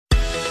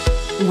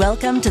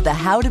Welcome to the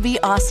How to Be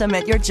Awesome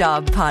at Your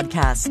Job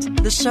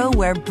podcast, the show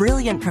where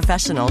brilliant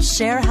professionals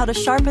share how to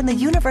sharpen the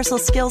universal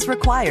skills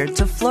required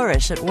to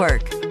flourish at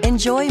work.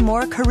 Enjoy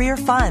more career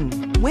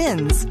fun,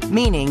 wins,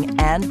 meaning,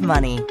 and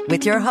money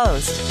with your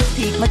host,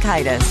 Pete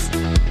Mockaitis.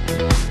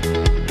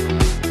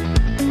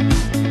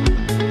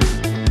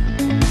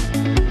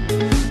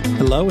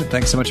 Hello, and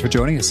thanks so much for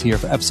joining us here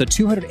for episode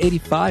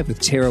 285 with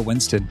Tara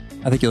Winston.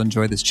 I think you'll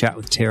enjoy this chat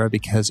with Tara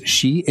because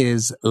she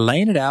is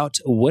laying it out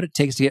what it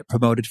takes to get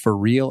promoted for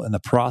real and the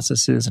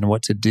processes and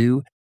what to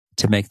do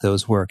to make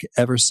those work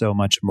ever so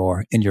much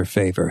more in your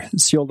favor.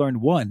 So you'll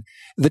learn 1,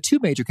 the 2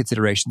 major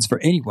considerations for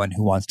anyone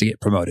who wants to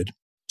get promoted.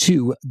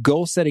 2,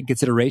 goal-setting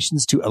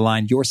considerations to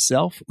align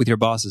yourself with your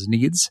boss's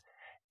needs.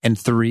 And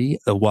 3,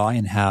 the why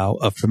and how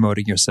of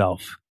promoting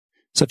yourself.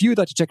 So if you would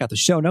like to check out the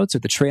show notes or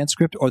the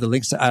transcript or the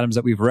links to items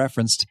that we've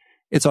referenced,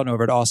 it's on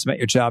over at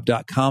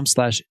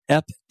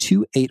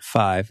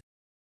awesomeatyourjob.com/EP285.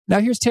 Now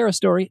here's Tara's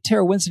story.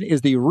 Tara Winston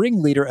is the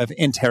ringleader of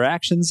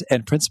Interactions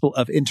and principal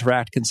of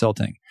Interact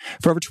Consulting.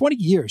 For over 20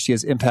 years, she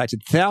has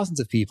impacted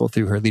thousands of people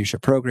through her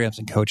leadership programs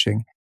and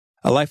coaching.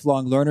 A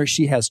lifelong learner,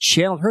 she has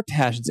channeled her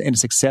passions into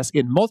success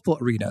in multiple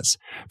arenas,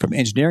 from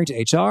engineering to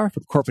HR,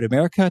 from corporate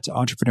America to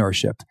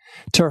entrepreneurship.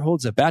 Tara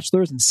holds a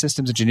bachelor's in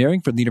systems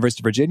engineering from the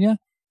University of Virginia,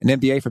 an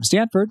MBA from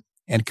Stanford,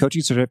 and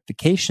coaching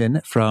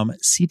certification from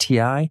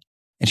CTI.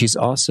 And she's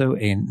also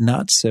a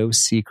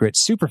not-so-secret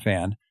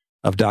superfan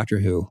of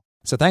Doctor Who.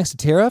 So thanks to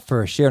Tara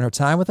for sharing her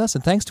time with us,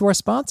 and thanks to our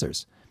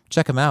sponsors.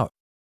 Check them out.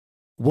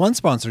 One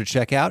sponsor to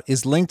check out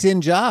is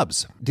LinkedIn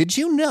Jobs. Did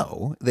you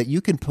know that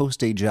you can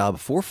post a job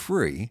for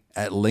free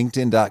at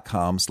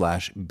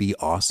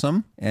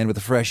linkedin.com/beawesome? And with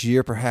a fresh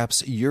year,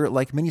 perhaps you're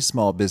like many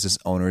small business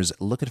owners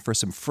looking for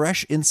some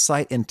fresh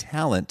insight and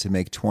talent to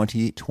make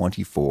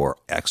 2024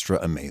 extra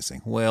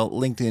amazing. Well,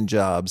 LinkedIn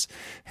Jobs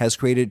has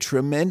created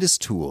tremendous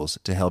tools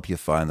to help you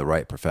find the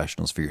right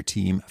professionals for your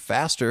team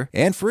faster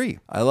and free.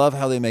 I love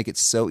how they make it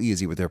so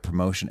easy with their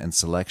promotion and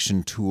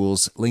selection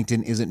tools.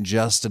 LinkedIn isn't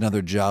just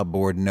another job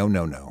board. No.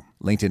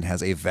 LinkedIn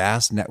has a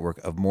vast network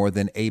of more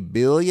than 1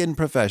 billion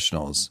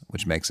professionals,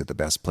 which makes it the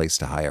best place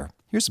to hire.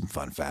 Here's some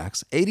fun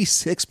facts.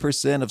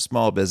 86% of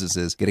small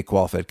businesses get a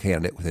qualified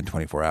candidate within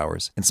 24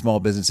 hours. And small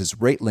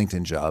businesses rate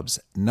LinkedIn Jobs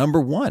number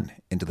 1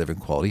 in delivering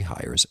quality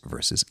hires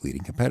versus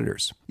leading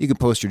competitors. You can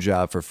post your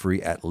job for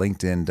free at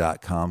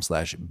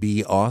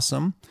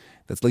linkedin.com/beawesome.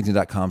 That's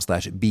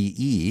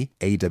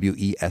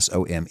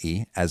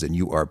linkedin.com/BEAWESOME, as in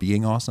you are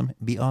being awesome,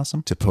 be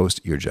awesome, to post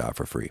your job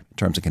for free.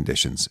 Terms and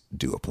conditions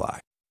do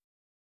apply.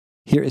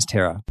 Here is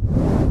Tara.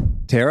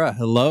 Tara,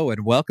 hello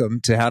and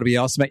welcome to How to Be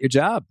Awesome at Your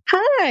Job.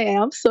 Hi,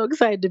 I'm so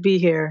excited to be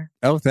here.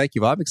 Oh, thank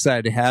you. I'm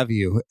excited to have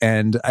you.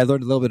 And I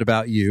learned a little bit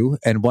about you.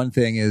 And one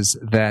thing is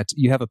that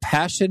you have a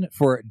passion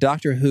for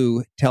Doctor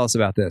Who. Tell us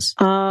about this.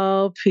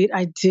 Oh, Pete,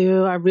 I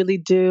do. I really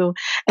do.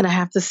 And I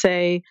have to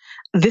say,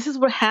 this is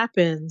what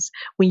happens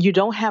when you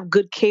don't have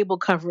good cable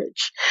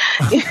coverage.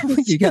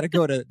 You got to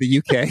go to the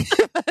UK.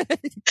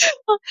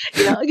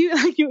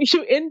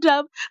 You end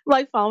up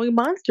like following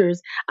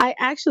monsters.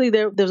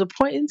 There's a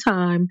point in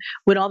time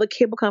when all the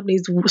cable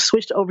companies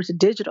switched over to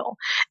digital.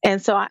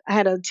 And so I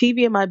had a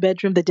TV in my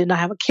bedroom that did not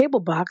have a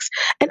cable box.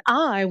 And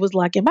I was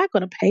like, am I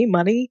going to pay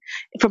money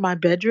for my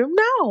bedroom?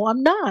 No,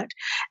 I'm not.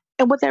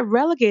 And what that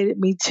relegated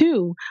me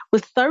to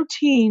was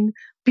 13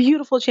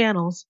 beautiful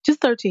channels,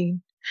 just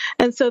 13.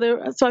 And so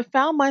I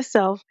found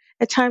myself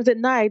at times at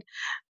night,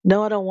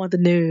 no, I don't want the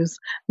news.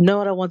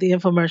 No, I don't want the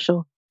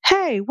infomercial.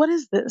 Hey, what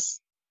is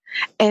this?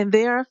 And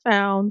there I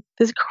found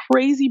this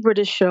crazy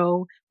British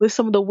show with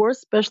some of the worst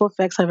special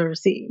effects I've ever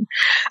seen.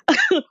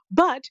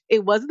 But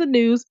it wasn't the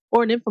news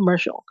or an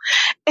infomercial.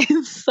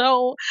 And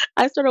so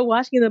I started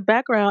watching in the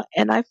background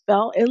and I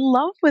fell in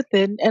love with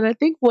it. And I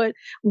think what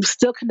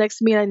still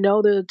connects me, and I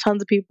know there are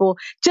tons of people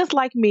just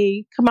like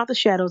me, come out the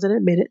shadows and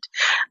admit it,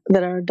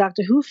 that are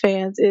Doctor Who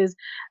fans, is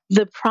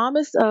the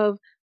promise of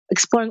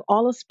exploring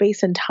all of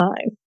space and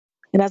time.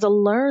 And as a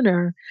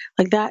learner,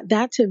 like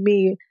that to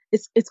me,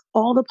 it's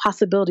all the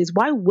possibilities.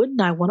 Why wouldn't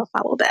I want to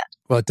follow that?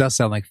 Well, it does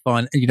sound like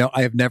fun. You know,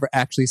 I have never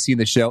actually seen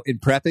the show. In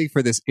prepping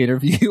for this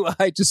interview,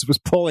 I just was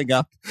pulling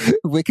up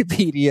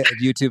Wikipedia and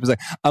YouTube. I was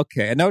like,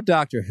 okay, I know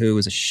Doctor Who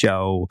is a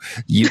show,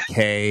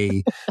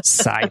 UK,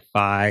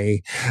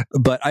 sci-fi,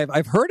 but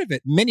I've heard of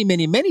it many,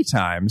 many, many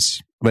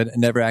times, but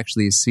never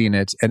actually seen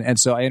it. And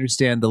so I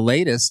understand the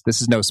latest,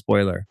 this is no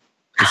spoiler,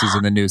 this is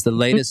in the news, the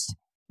latest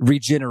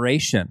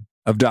regeneration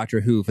of Doctor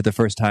Who for the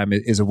first time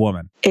is a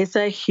woman. It's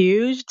a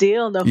huge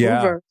deal in the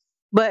Hoover.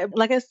 But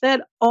like I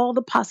said, all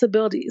the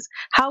possibilities.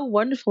 How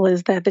wonderful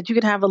is that you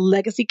can have a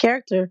legacy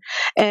character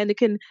and it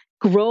can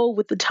grow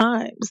with the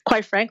times.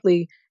 Quite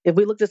frankly, if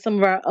we looked at some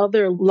of our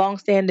other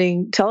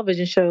longstanding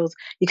television shows,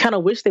 you kind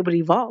of wish they would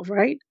evolve,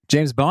 right?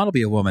 James Bond will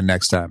be a woman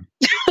next time.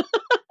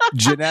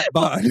 Jeanette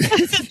Bond.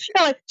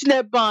 Like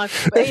Jeanette Bond.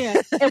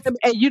 And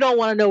you don't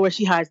want to know where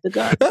she hides the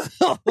gun.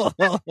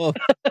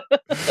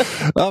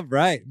 All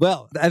right.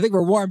 Well, I think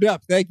we're warmed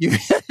up. Thank you.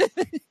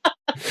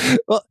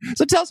 Well,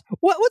 so tell us,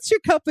 what's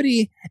your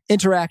company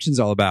Interactions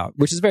all about?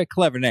 Which is a very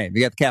clever name.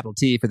 You got the capital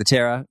T for the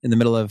Tara in the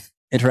middle of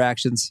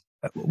interactions?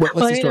 What's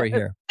the story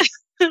here?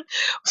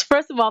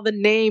 First of all, the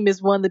name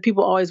is one that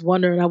people always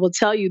wonder. And I will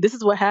tell you, this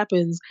is what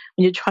happens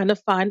when you're trying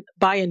to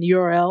buy an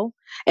URL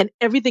and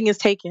everything is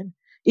taken.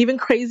 Even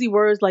crazy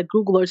words like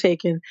Google are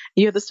taken.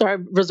 You have to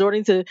start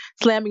resorting to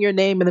slamming your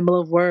name in the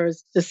middle of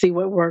words to see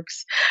what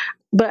works.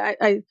 But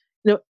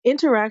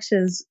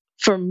interactions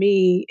for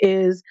me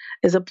is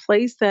a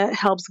place that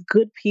helps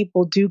good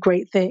people do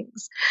great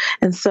things.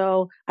 And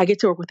so I get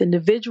to work with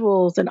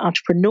individuals and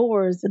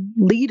entrepreneurs and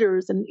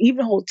leaders and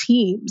even whole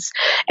teams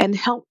and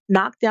help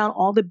knock down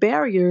all the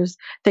barriers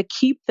that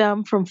keep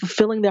them from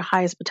fulfilling their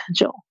highest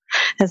potential.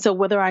 And so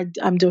whether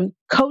I'm doing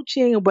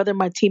coaching or whether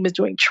my team is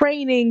doing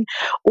training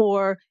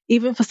or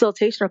even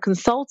facilitation or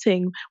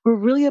consulting, we're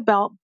really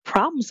about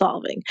problem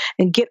solving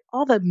and get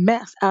all the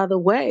mess out of the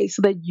way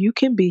so that you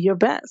can be your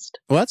best.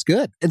 Well, that's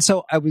good. And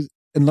so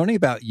in learning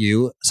about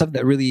you, something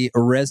that really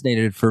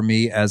resonated for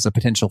me as a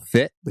potential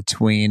fit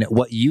between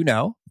what you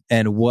know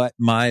and what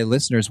my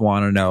listeners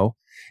want to know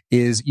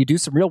is you do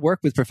some real work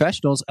with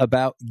professionals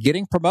about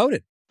getting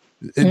promoted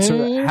and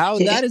sort of how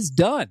that is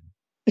done.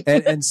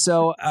 And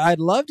so I'd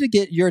love to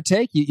get your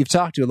take. You've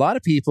talked to a lot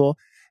of people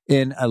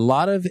in a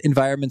lot of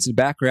environments and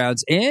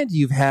backgrounds, and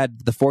you've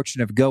had the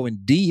fortune of going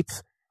deep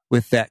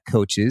with that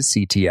coach's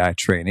CTI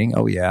training.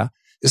 Oh, yeah.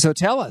 So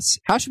tell us,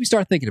 how should we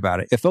start thinking about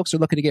it? If folks are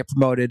looking to get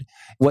promoted,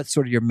 what's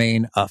sort of your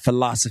main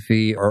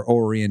philosophy or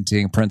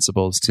orienting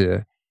principles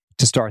to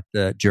start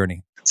the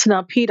journey? So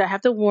now, Pete, I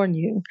have to warn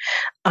you,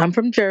 I'm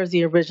from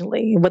Jersey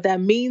originally. What that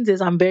means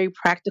is I'm very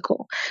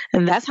practical.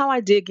 And that's how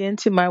I dig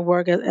into my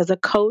work as a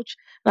coach.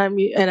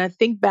 And I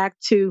think back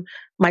to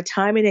my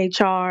time in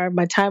HR,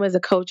 my time as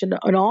a coach,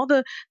 and all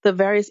the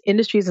various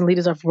industries and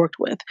leaders I've worked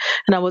with.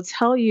 And I will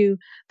tell you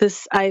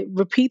this, I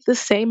repeat the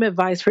same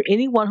advice for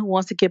anyone who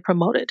wants to get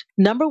promoted.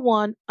 Number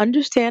one,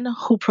 understand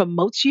who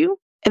promotes you.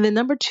 And then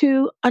number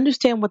two,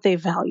 understand what they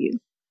value.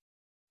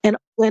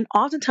 And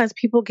oftentimes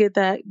people get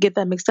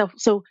that mixed up.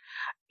 So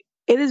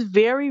it is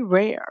very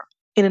rare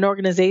in an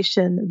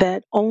organization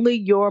that only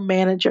your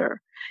manager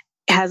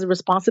has a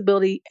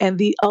responsibility and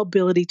the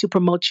ability to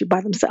promote you by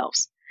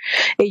themselves.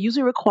 It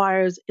usually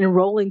requires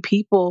enrolling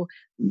people.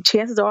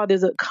 Chances are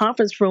there's a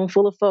conference room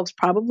full of folks,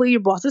 probably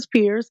your boss's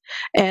peers,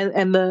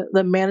 and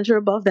the manager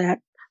above that,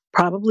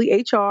 probably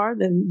HR,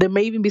 then there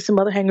may even be some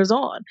other hangers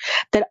on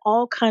that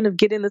all kind of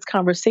get in this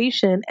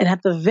conversation and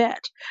have to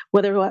vet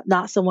whether or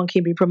not someone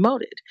can be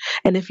promoted.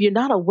 And if you're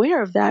not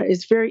aware of that,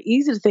 it's very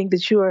easy to think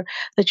that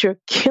you're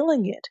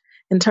killing it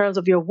in terms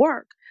of your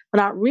work, but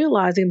not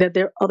realizing that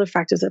there are other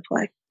factors at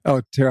play.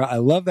 Oh, Tara, I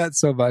love that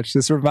so much.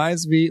 This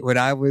reminds me when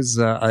I was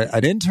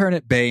an intern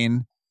at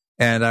Bain,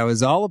 and I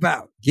was all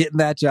about getting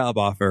that job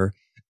offer.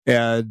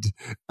 And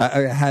I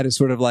had a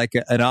sort of like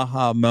an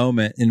aha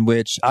moment in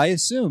which I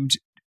assumed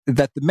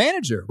that the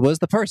manager was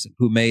the person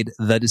who made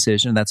the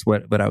decision. That's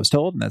what I was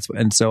told.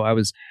 And so I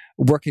was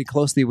working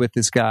closely with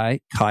this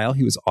guy, Kyle.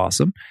 He was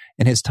awesome.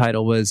 And his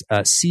title was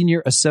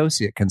Senior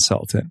Associate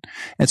Consultant.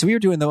 And so we were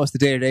doing the most of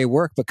the day-to-day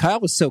work, but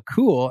Kyle was so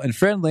cool and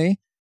friendly.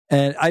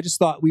 And I just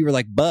thought we were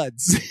like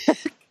buds.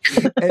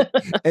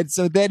 and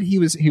so then he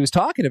was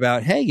talking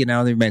about, hey,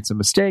 they've made some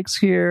mistakes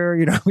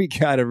here. We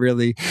got to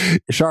really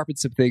sharpen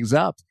some things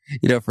up,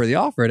 for the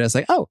offer. And I was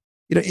like, oh,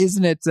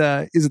 isn't it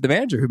the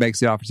manager who makes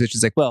the offer decision?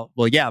 He's like, well,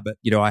 yeah, but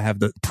I have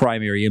the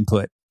primary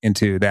input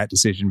into that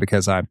decision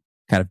because I'm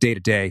kind of day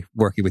to day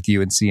working with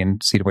you and seeing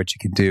what you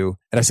can do.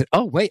 And I said,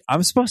 oh, wait,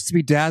 I'm supposed to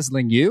be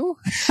dazzling you?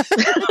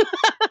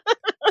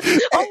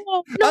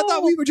 Oh, no. I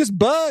thought we were just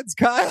buds,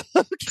 Kyle.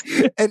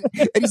 and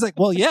he's like,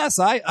 well, yes,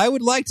 I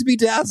would like to be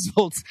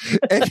dazzled.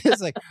 And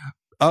he's like,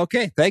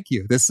 okay, thank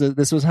you. This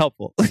was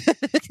helpful.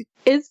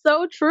 It's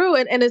so true.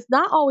 And it's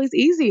not always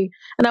easy.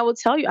 And I will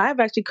tell you, I've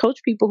actually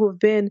coached people who have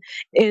been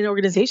in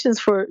organizations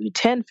for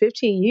 10,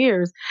 15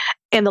 years,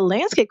 and the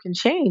landscape can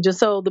change. And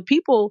so the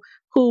people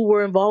who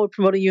were involved with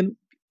promoting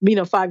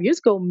you, 5 years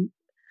ago,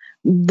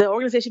 the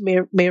organization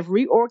may have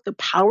reorged. The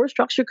power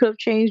structure could have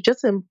changed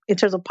just in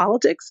terms of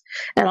politics.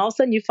 And all of a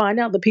sudden you find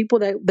out the people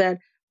that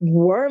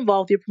were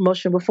involved with your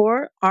promotion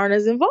before aren't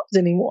as involved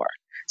anymore.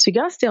 So you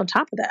got to stay on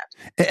top of that.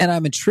 And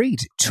I'm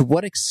intrigued, to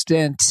what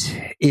extent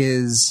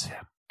is,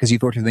 because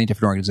you've worked with many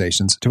different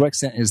organizations, to what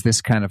extent is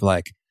this kind of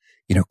like,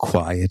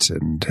 quiet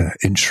and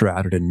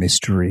enshrouded in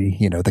mystery,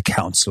 the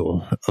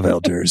council of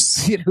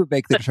elders, who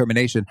make the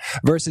determination,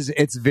 versus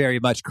it's very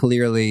much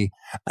clearly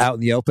out in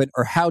the open?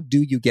 Or how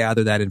do you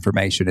gather that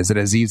information? Is it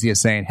as easy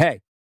as saying,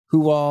 hey,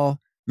 who all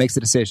makes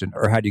the decision,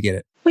 or how do you get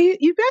it? Well,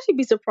 you'd actually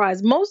be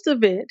surprised. Most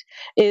of it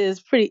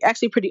is pretty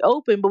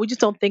open, but we just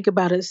don't think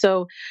about it.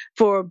 So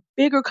for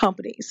bigger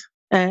companies,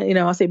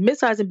 I say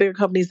mid-sized and bigger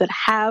companies that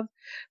have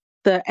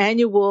the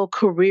annual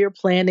career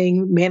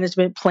planning,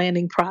 management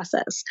planning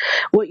process.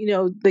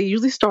 They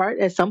usually start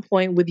at some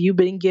point with you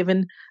being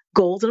given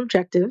goals and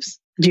objectives,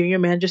 junior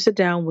manager sit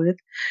down with,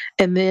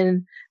 and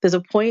then there's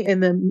a point in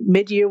the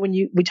mid-year when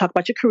we talk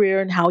about your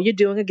career and how you're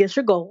doing against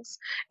your goals.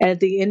 And at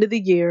the end of the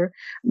year,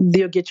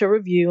 you'll get your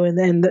review, and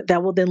then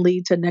that will then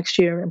lead to next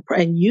year,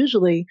 and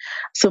usually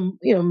some,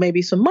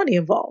 maybe some money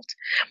involved.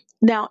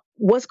 Now,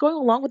 what's going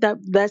along with that,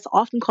 that's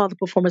often called the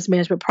performance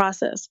management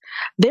process.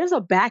 There's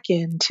a back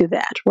end to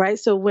that, right?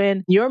 So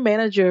when your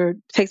manager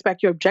takes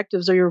back your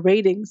objectives or your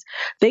ratings,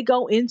 they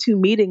go into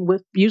meeting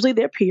with usually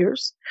their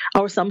peers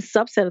or some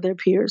subset of their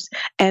peers,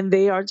 and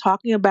they are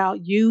talking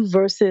about you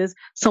versus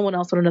someone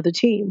else on another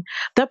team.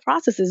 That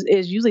process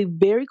is usually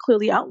very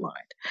clearly outlined.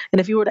 And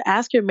if you were to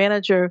ask your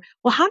manager,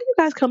 well, how do you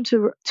guys come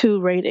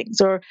to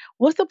ratings? Or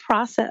what's the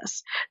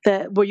process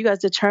that where you guys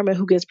determine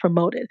who gets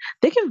promoted?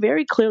 They can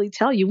very clearly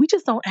tell you, we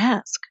just don't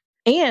ask.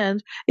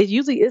 And it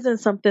usually isn't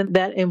something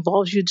that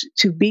involves you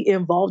to be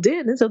involved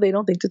in, and so they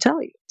don't think to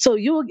tell you. So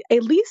you'll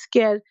at least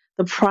get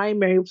the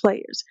primary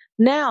players.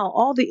 Now,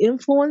 all the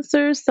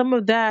influencers, some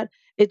of that,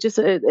 it's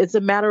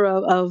a matter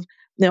of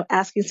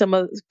asking some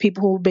of the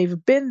people who may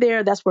have been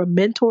there. That's where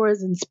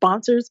mentors and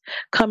sponsors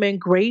come in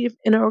great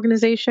in an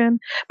organization.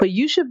 But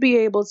you should be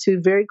able to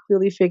very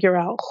clearly figure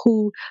out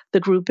who the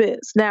group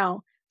is.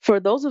 Now, for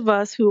those of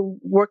us who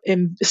work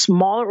in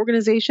smaller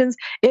organizations,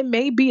 it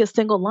may be a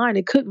single line.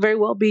 It could very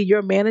well be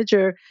your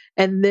manager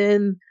and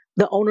then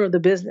the owner of the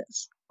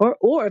business.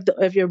 Or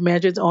if your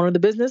manager is the owner of the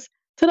business,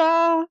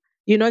 ta-da!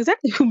 You know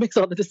exactly who makes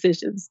all the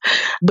decisions.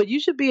 But you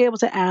should be able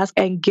to ask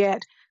and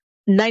get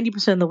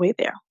 90% of the way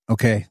there.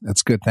 Okay,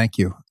 that's good. Thank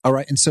you. All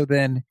right. And so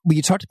then when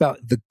you talked about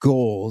the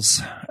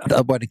goals,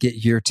 I want to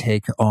get your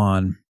take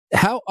on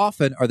how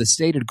often are the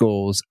stated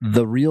goals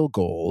the real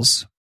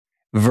goals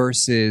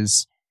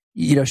versus,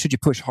 should you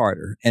push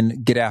harder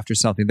and get after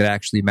something that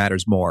actually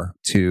matters more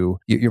to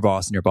your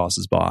boss and your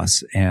boss's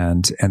boss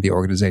and the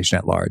organization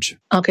at large?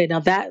 Okay, now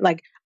that,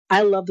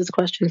 I love this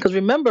question because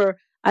remember,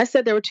 I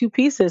said there were two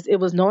pieces. It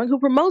was knowing who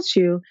promotes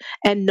you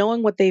and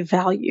knowing what they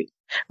value,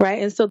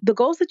 right? And so the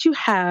goals that you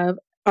have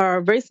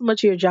are very similar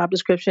to your job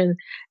description,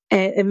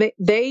 and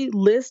they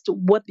list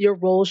what your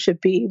role should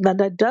be. Now,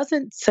 that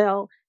doesn't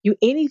tell you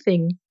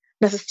anything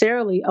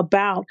necessarily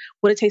about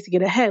what it takes to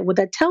get ahead. What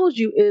that tells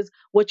you is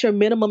what your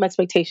minimum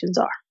expectations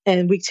are.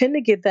 And we tend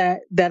to get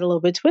that a little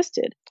bit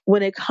twisted.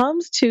 When it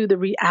comes to the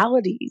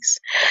realities,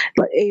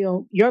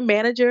 your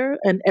manager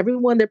and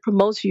everyone that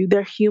promotes you,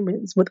 they're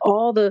humans with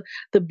all the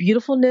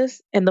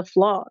beautifulness and the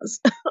flaws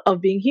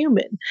of being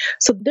human.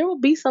 So there will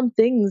be some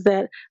things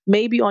that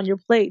may be on your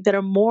plate that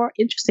are more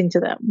interesting to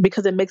them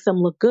because it makes them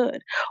look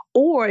good.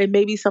 Or it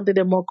may be something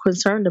they're more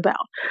concerned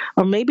about.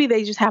 Or maybe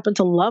they just happen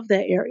to love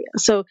that area.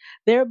 So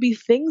there'll be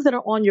things that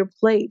are on your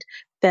plate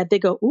that they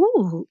go,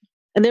 ooh.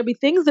 And there'll be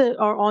things that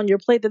are on your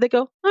plate that they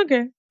go,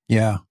 okay.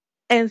 Yeah.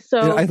 And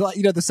so,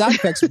 the sound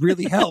effects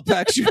really help.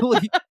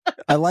 Actually,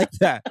 I like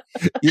that.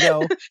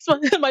 so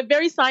in my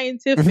very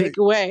scientific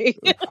way.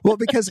 Well,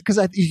 because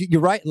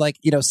you're right.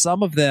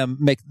 Some of them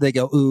they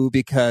go ooh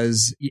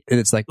because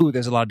it's like ooh,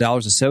 there's a lot of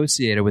dollars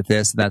associated with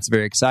this, and that's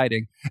very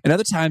exciting. And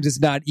other times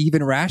it's not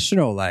even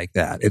rational like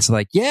that. It's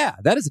like, yeah,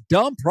 that is a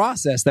dumb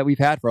process that we've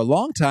had for a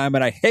long time,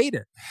 and I hate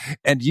it.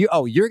 And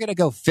you're gonna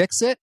go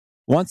fix it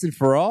once and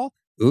for all.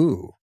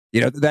 Ooh.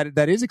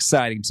 That is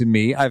exciting to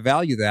me. I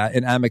value that,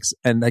 and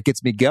and that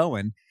gets me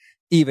going,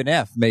 even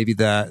if maybe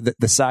the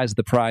size of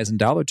the prize in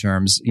dollar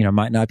terms,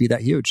 might not be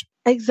that huge.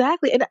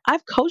 Exactly, and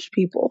I've coached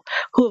people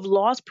who have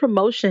lost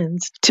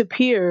promotions to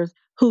peers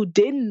who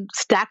didn't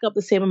stack up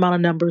the same amount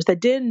of numbers, that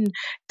didn't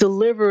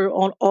deliver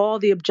on all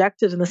the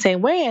objectives in the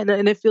same way, and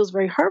it feels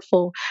very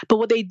hurtful. But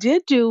what they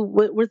did do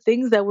were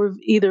things that were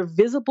either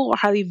visible or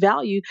highly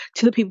valued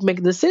to the people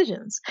making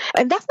decisions,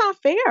 and that's not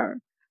fair.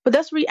 But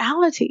that's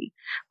reality,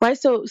 right?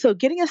 So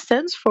getting a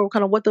sense for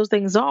kind of what those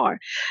things are.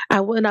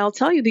 And I'll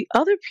tell you the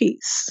other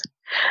piece,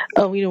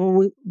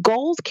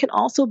 goals can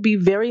also be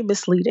very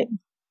misleading.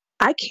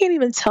 I can't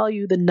even tell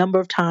you the number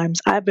of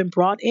times I've been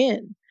brought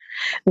in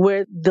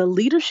where the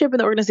leadership in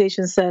the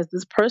organization says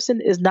this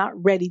person is not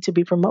ready to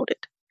be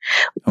promoted.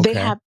 Okay. They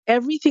have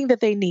everything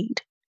that they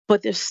need,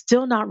 but they're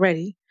still not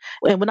ready.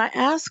 And when I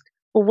ask,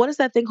 well, what is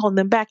that thing holding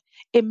them back?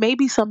 It may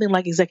be something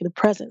like executive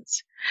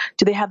presence.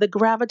 Do they have the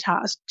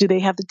gravitas? Do they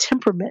have the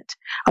temperament?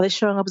 Are they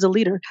showing up as a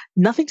leader?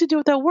 Nothing to do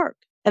with their work.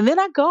 And then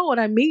I go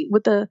and I meet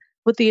with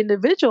the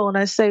individual and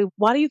I say,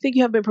 why do you think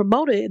you have been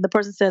promoted? And the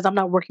person says, I'm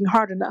not working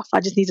hard enough. I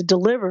just need to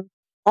deliver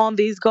on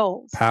these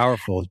goals.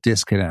 Powerful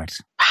disconnect.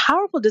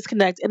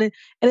 And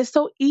it's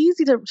so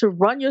easy to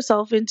run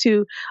yourself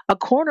into a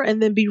corner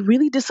and then be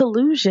really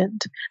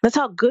disillusioned. That's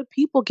how good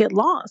people get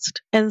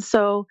lost. And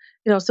so,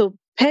 so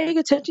paying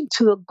attention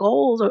to the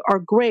goals are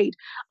great.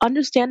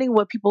 Understanding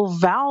what people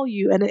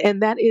value,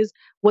 and that is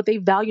what they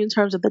value in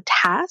terms of the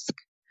task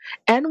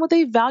and what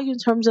they value in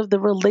terms of the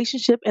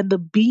relationship and the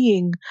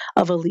being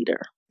of a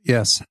leader.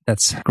 Yes,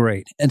 that's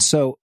great. And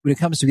so when it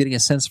comes to getting a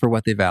sense for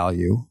what they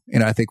value,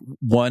 I think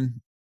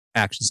one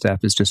action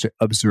step is just to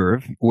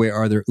observe where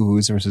are their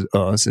oohs versus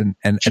uhs,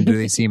 and do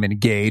they seem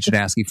engaged and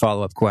asking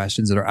follow-up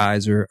questions, and their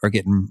eyes are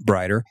getting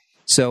brighter.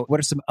 So what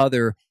are some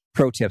other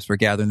pro tips for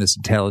gathering this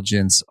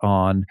intelligence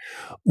on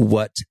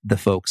what the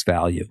folks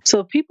value?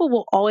 So people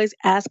will always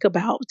ask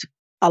about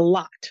a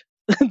lot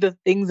the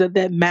things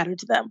that matter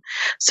to them.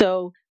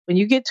 So when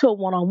you get to a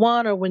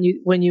one-on-one or when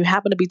you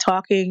happen to be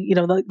talking,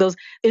 those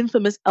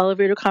infamous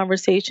elevator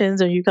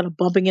conversations, or you're kind of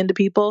bumping into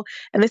people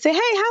and they say, hey,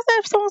 how's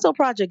that so-and-so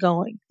project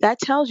going? That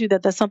tells you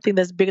that that's something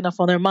that's big enough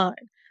on their mind.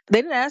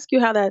 They didn't ask you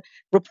how that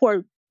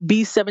report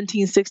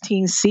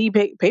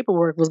B1716C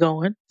paperwork was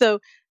going. So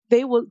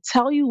they will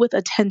tell you with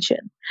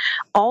attention.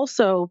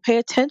 Also, pay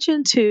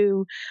attention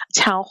to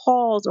town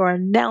halls or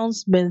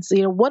announcements.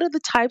 What are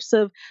the types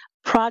of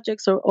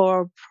projects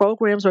or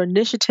programs or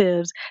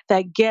initiatives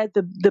that get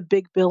the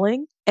big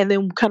billing? And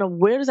then kind of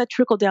where does that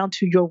trickle down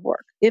to your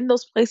work? In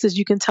those places,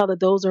 you can tell that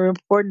those are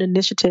important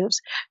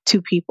initiatives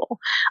to people.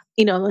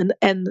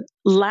 And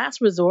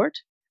last resort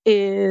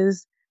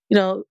is,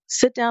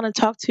 sit down and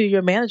talk to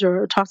your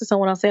manager or talk to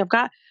someone else. Say,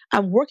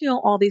 I'm working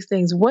on all these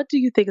things. What do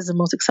you think is the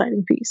most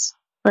exciting piece?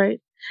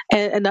 Right.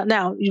 And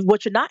now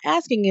what you're not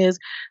asking is,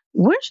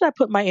 where should I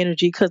put my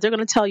energy? Because they're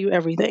going to tell you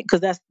everything,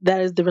 because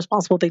that is the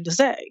responsible thing to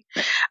say.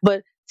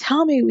 But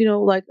tell me,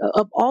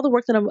 of all the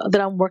work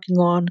that I'm working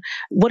on,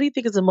 what do you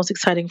think is the most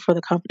exciting for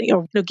the company?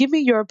 Or give me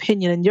your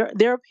opinion, and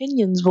their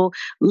opinions will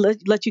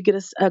let you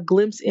get a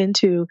glimpse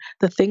into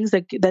the things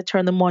that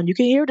turn them on. You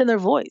can hear it in their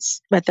voice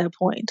at that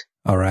point.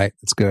 All right,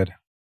 that's good.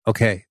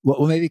 Okay.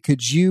 Well, maybe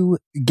could you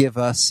give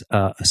us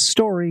a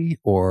story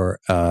or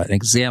an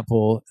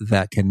example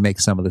that can make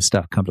some of this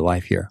stuff come to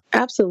life here?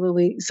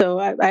 Absolutely. So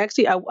I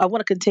want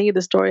to continue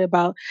the story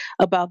about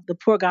the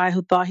poor guy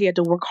who thought he had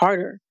to work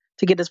harder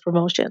to get his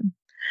promotion.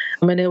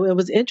 I mean, it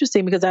was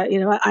interesting because I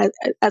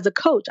as a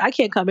coach, I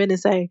can't come in and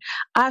say,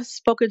 I've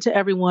spoken to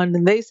everyone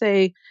and they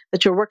say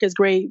that your work is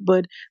great,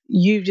 but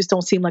you just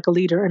don't seem like a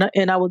leader.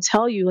 And I will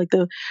tell you, like,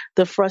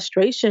 the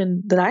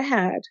frustration that I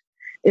had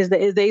is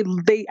that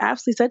they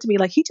absolutely said to me,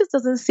 like, he just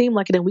doesn't seem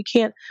like it, and we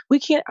can't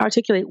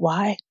articulate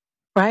why,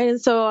 right? And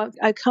so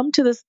I come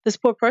to this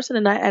poor person,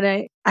 and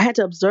I had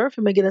to observe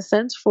him and get a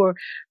sense for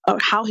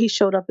how he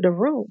showed up in a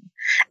room.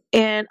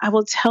 And I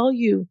will tell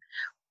you,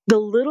 the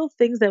little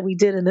things that we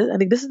did, and I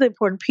think this is the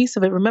important piece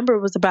of it. Remember,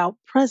 it was about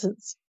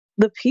presence.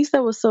 The piece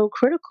that was so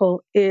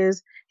critical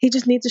is he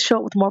just needs to show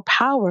up with more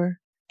power.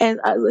 And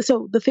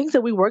so the things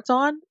that we worked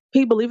on,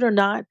 believe it or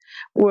not,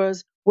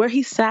 was where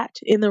he sat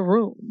in the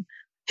room.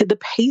 The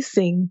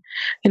pacing,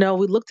 we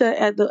looked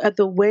at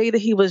the way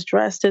that he was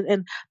dressed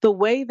and the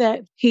way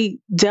that he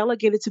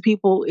delegated to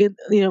people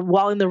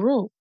while in the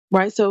room,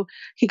 right? So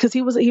because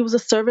he was a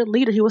servant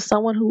leader, he was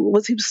someone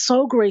he was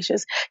so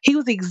gracious. He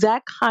was the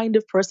exact kind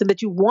of person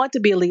that you want to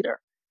be a leader,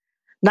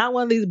 not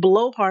one of these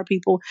blowhard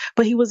people.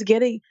 But he was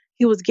getting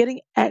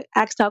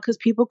axed out because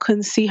people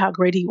couldn't see how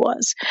great he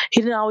was.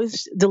 He didn't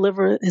always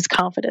deliver his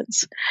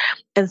confidence,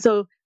 and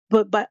so,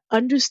 but by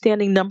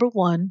understanding, number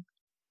one,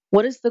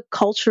 what is the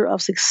culture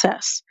of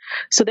success?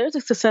 So there's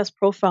a success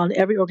profile in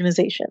every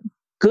organization,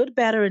 good,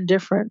 bad, or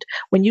indifferent.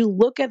 When you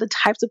look at the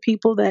types of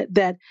people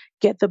that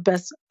get the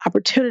best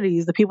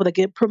opportunities, the people that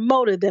get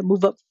promoted, that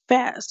move up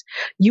fast,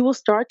 you will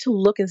start to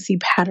look and see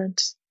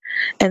patterns.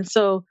 And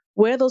so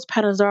where those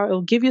patterns are, it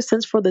will give you a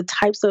sense for the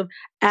types of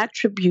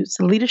attributes,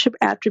 leadership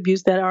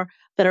attributes that are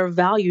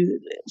valued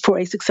for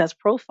a success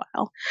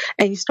profile.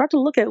 And you start to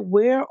look at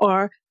where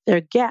are their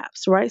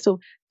gaps, right? So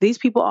these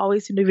people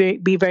always seem to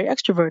be very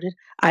extroverted.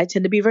 I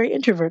tend to be very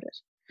introverted.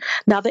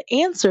 Now, the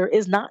answer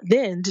is not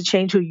then to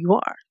change who you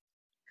are,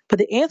 but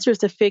the answer is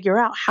to figure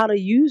out how to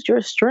use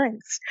your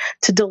strengths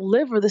to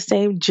deliver the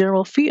same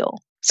general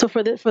feel. So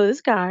for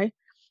this guy,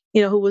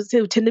 who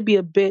tended to be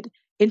a bit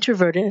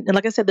introverted, and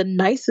like I said, the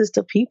nicest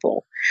of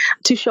people,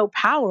 to show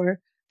power.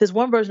 There's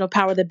one version of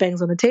power that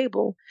bangs on the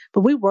table,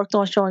 but we worked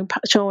on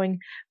showing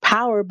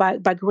power by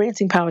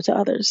granting power to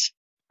others,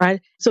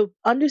 right? So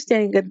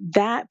understanding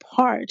that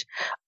part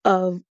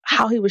of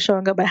how he was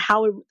showing up and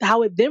how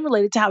it then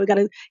related to how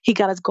he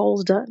got his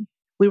goals done.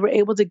 We were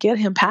able to get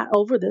him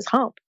over this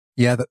hump.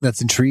 Yeah,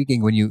 that's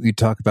intriguing when you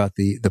talk about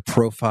the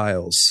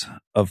profiles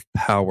of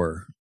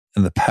power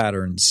and the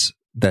patterns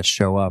that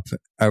show up.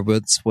 I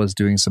was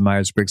doing some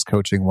Myers-Briggs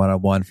coaching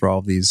one-on-one for all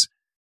of these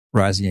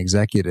rising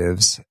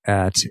executives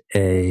at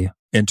a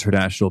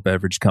international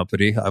beverage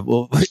company. I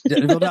will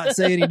not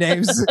say any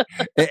names.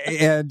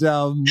 And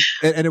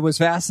it was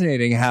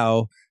fascinating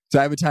how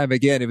time and time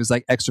again, it was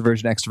like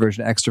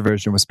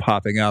extroversion was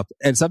popping up.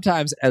 And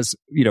sometimes as,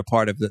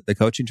 part of the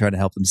coaching, trying to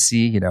help them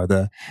see,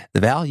 the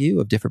value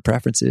of different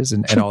preferences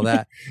and all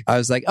that. I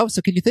was like, oh,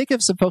 so can you think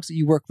of some folks that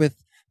you work with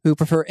who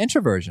prefer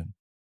introversion?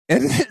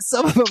 And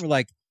some of them were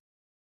like,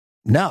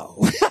 no.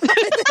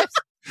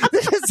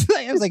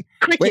 I was like,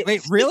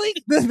 wait, really?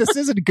 This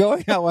isn't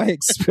going how I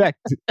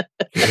expected.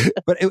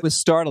 But it was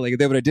startling. And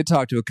then when I did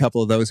talk to a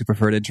couple of those who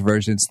preferred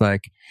introversion,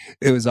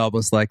 it was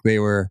almost like they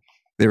were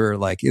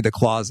like in the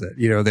closet.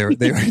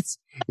 It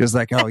was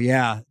like, oh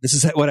yeah, this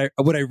is what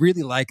I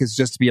really like is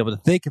just to be able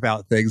to think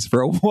about things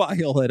for a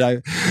while.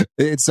 And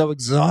it's so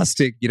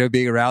exhausting,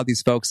 being around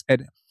these folks.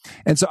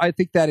 And so I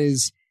think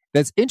that's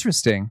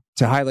interesting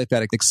to highlight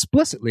that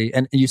explicitly.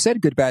 And you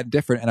said good, bad, and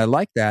different. And I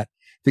like that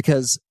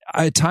because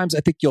at times I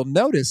think you'll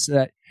notice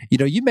that,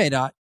 you may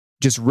not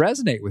just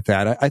resonate with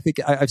that. I think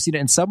I've seen it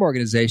in some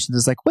organizations.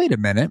 It's like, wait a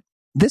minute,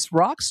 this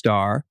rock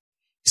star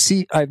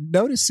See, I'm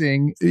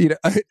noticing,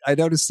 I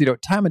noticed,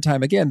 time and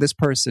time again, this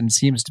person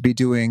seems to be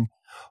doing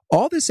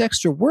all this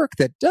extra work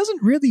that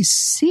doesn't really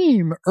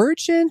seem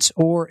urgent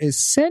or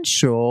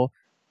essential,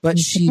 but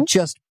she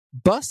just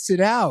busts it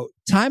out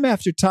time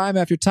after time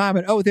after time.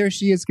 And oh, there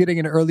she is getting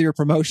an earlier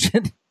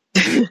promotion.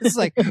 It's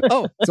like,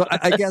 oh, so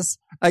I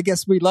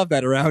guess we love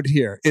that around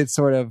here. It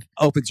sort of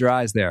opens your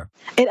eyes there.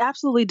 It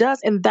absolutely does.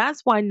 And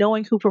that's why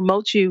knowing who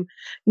promotes you,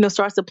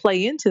 starts to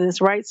play into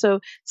this, right? So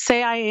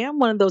say I am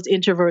one of those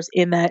introverts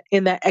in that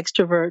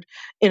extrovert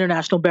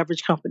international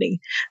beverage company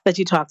that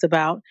you talked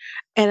about.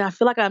 And I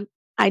feel like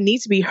I need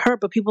to be heard,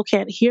 but people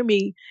can't hear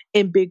me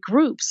in big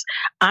groups.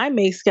 I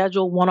may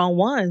schedule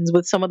one-on-ones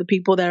with some of the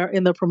people that are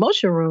in the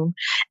promotion room.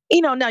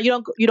 Now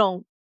you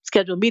don't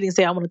schedule a meeting and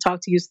say, I want to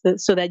talk to you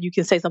so that you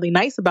can say something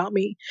nice about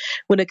me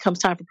when it comes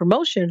time for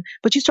promotion.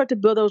 But you start to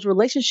build those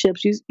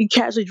relationships. You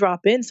casually drop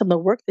in some of the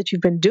work that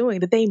you've been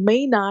doing that they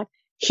may not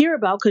hear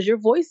about because your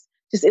voice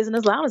just isn't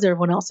as loud as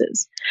everyone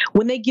else's.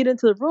 When they get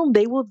into the room,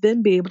 they will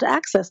then be able to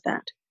access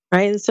that,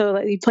 right? And so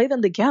you play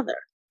them together.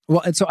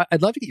 Well, and so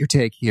I'd love to get your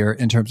take here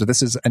in terms of,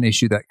 this is an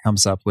issue that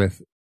comes up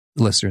with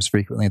listeners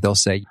frequently. They'll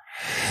say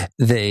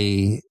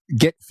they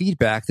get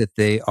feedback that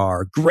they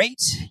are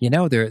great.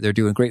 They're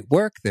doing great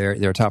work. They're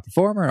a top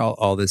performer,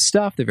 all this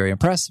stuff. They're very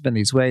impressive in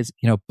these ways,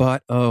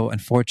 but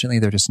unfortunately,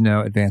 there are just no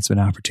advancement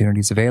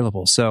opportunities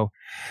available. So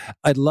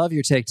I'd love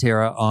your take,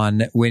 Tara,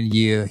 on when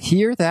you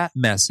hear that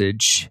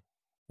message,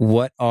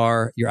 what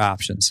are your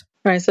options?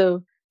 All right.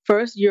 So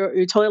first, you're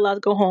totally allowed to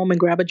go home and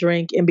grab a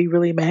drink and be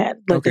really mad.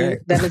 Okay.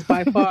 That is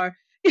by far,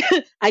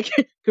 I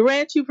can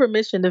grant you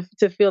permission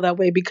to feel that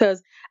way,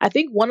 because I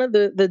think one of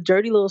the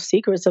dirty little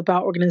secrets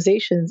about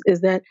organizations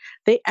is that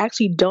they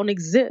actually don't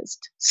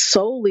exist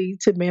solely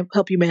to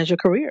help you manage your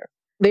career.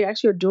 They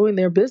actually are doing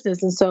their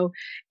business. And so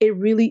it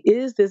really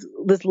is this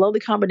lovely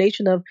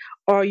combination of,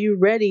 are you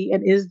ready?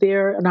 And is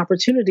there an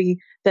opportunity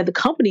that the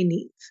company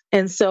needs?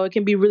 And so it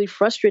can be really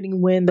frustrating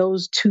when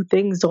those two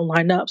things don't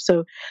line up.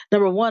 So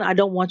number one, I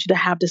don't want you to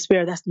have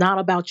despair. That's not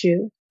about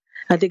you.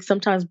 I think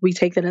sometimes we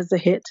take that as a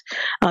hit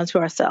to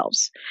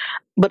ourselves.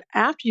 But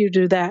after you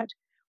do that,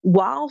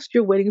 whilst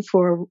you're waiting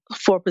for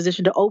a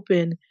position to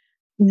open,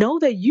 know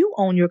that you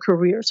own your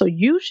career. So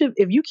you should,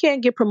 if you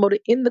can't get promoted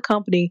in the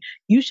company,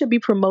 you should be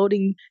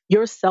promoting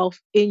yourself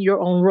in your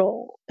own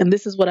role. And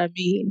this is what I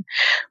mean,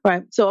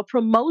 right? So a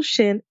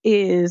promotion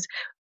is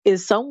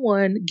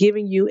someone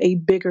giving you a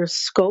bigger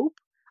scope,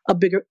 a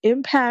bigger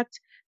impact,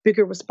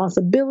 bigger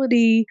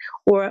responsibility,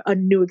 or a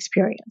new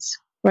experience.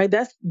 Right.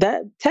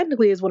 That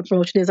technically is what a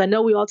promotion is. I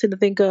know we all tend to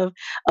think of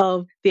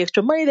the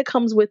extra money that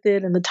comes with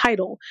it and the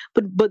title,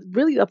 but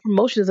really a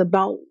promotion is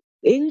about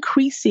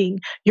increasing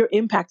your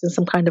impact in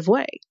some kind of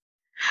way.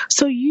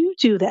 So you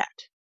do that.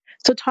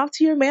 So talk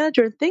to your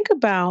manager and think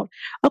about,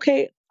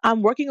 okay,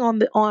 I'm working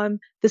on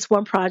this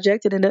one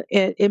project and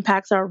it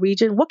impacts our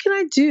region. What can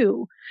I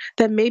do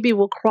that maybe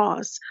will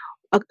cross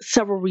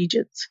several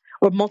regions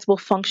or multiple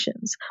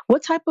functions?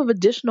 What type of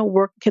additional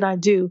work can I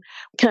do?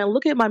 Can I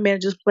look at my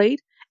manager's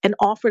plate and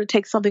offer to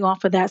take something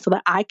off of that so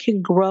that I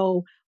can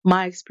grow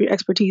my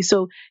expertise?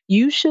 So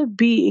you should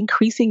be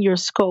increasing your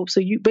scope.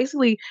 So you're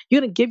going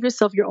to give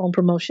yourself your own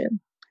promotion.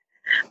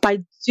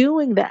 By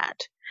doing that,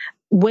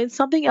 when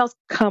something else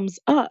comes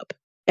up,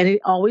 and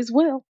it always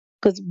will,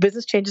 because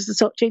business changes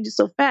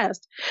so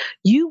fast,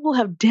 you will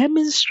have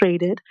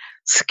demonstrated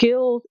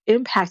skill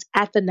impact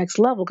at the next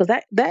level. Because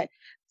that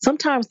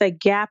sometimes that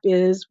gap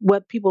is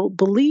what people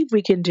believe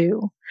we can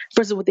do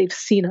versus what they've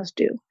seen us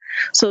do.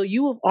 So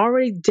you have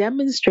already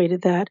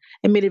demonstrated that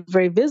and made it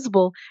very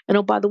visible. And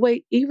oh, by the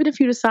way, even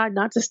if you decide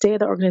not to stay at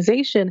the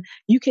organization,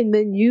 you can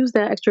then use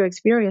that extra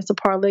experience to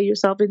parlay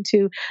yourself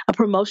into a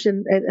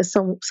promotion at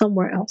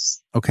somewhere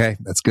else. Okay,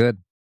 that's good.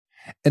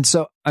 And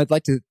so I'd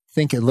like to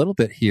think a little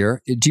bit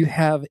here. Do you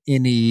have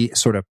any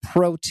sort of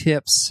pro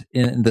tips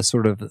in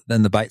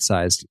the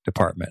bite-sized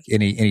department?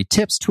 Any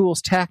tips,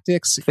 tools,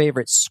 tactics,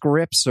 favorite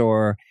scripts,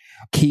 or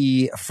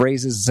key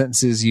phrases,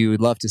 sentences you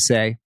would love to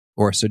say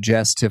or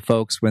suggest to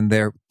folks when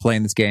they're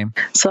playing this game?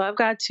 So I've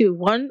got two.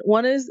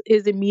 One is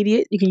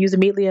immediate. You can use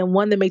immediately, and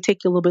one that may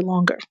take you a little bit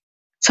longer.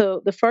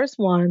 So the first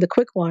one, the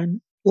quick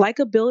one,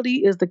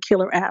 likability is the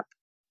killer app.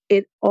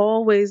 It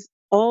always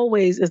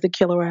is the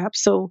killer app.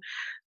 So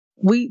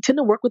we tend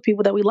to work with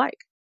people that we like.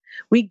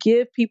 We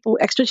give people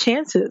extra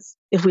chances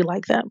if we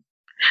like them.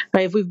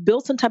 Right? If we've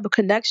built some type of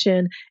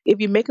connection,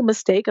 if you make a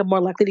mistake, I'm more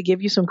likely to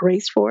give you some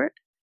grace for it.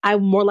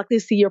 I'm more likely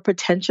to see your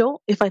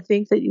potential if I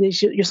think that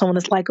you're someone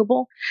that's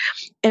likable.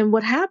 And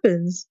what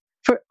happens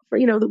for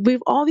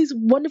we've all these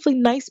wonderfully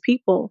nice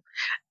people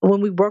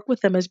when we work with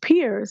them as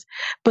peers,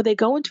 but they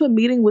go into a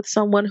meeting with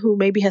someone who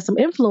maybe has some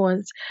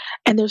influence,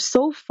 and they're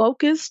so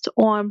focused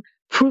on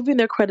proving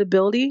their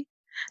credibility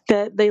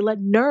that they let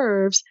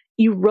nerves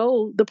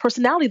erode the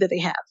personality that they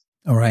have.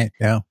 All right.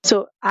 Yeah.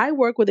 So I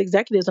work with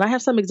executives, and I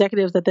have some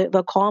executives that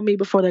they'll call me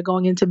before they're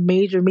going into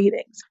major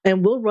meetings,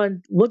 and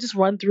we'll just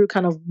run through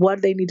kind of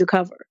what they need to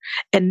cover.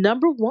 And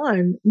number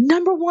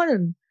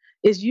one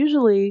is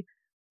usually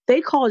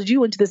they called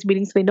you into this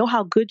meeting so they know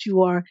how good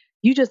you are.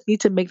 You just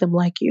need to make them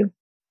like you.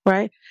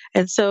 right?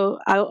 And so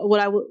what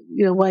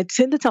I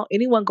tend to tell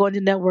anyone going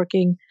to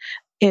networking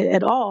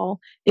at all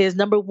is,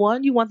 number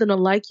one, you want them to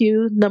like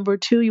you. Number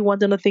two, you want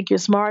them to think you're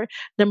smart.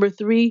 Number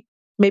three,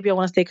 maybe I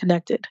want to stay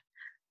connected.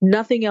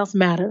 Nothing else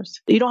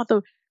matters. You don't have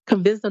to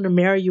convince them to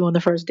marry you on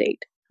the first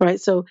date, right?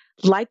 So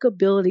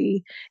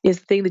likability is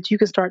the thing that you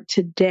can start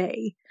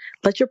today.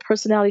 Let your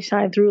personality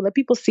shine through. Let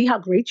people see how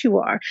great you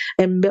are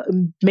and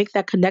make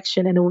that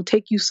connection, and it will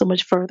take you so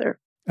much further.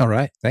 All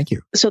right. Thank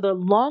you. So the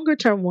longer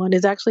term one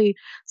is actually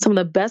some of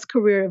the best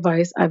career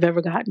advice I've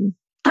ever gotten.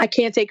 I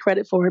can't take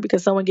credit for it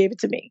because someone gave it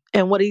to me.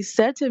 And what he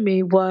said to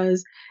me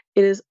was,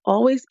 it is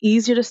always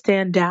easier to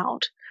stand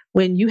out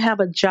when you have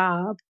a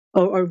job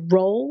or a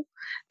role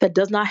that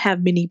does not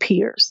have many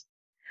peers.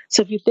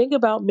 So if you think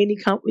about in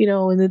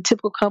the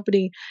typical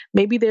company,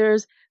 maybe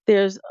there's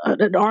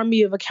an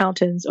army of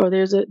accountants, or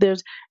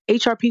there's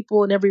HR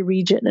people in every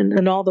region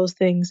and all those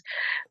things.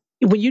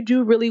 When you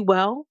do really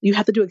well, you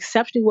have to do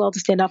exceptionally well to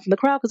stand out from the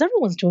crowd because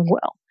everyone's doing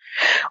well.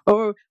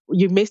 Or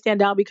you may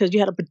stand out because you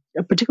had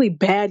a particularly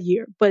bad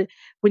year. But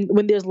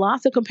when there's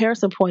lots of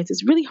comparison points,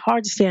 it's really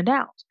hard to stand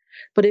out.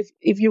 But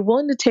if you're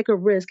willing to take a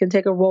risk and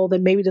take a role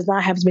that maybe does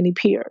not have as many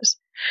peers,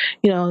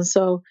 and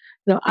so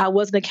I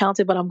was an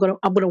accountant, but I'm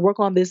gonna work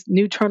on this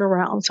new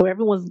turnaround. So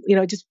everyone's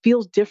it just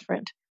feels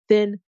different.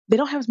 Then they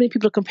don't have as many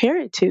people to compare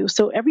it to.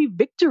 So every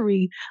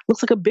victory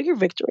looks like a bigger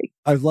victory.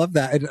 I love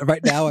that. And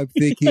right now I'm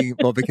thinking,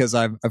 well, because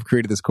I've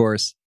created this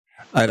course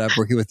and I'm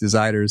working with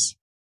designers,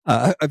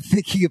 I'm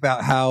thinking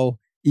about how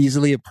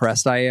easily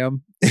impressed I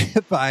am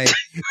by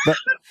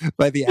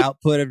the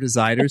output of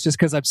designers, just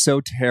because I'm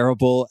so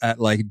terrible at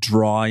like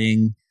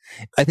drawing.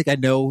 I think I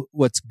know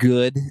what's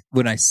good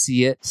when I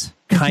see it,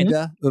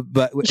 kinda,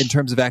 but in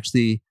terms of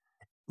actually,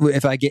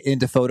 if I get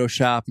into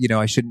Photoshop,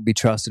 I shouldn't be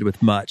trusted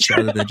with much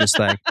other than just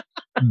like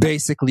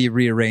basically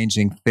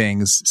rearranging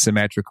things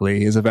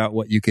symmetrically is about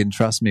what you can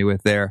trust me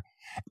with there.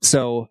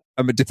 So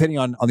I'm depending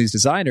on these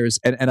designers,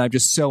 and I'm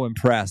just so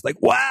impressed.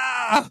 Like,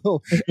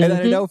 wow! And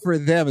I know for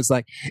them, it's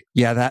like,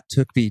 yeah, that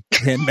took me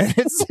 10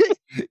 minutes,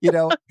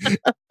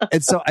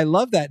 And so I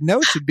love that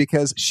notion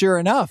because, sure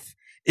enough,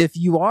 if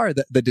you are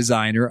the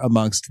designer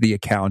amongst the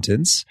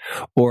accountants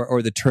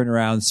or the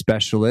turnaround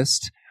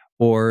specialist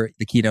or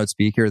the keynote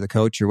speaker, or the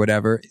coach or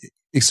whatever,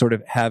 sort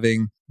of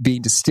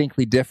being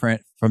distinctly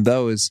different from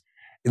those,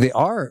 they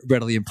are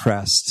readily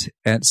impressed.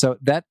 And so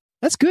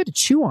that's good to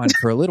chew on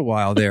for a little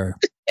while there.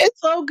 It's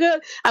so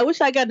good. I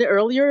wish I got it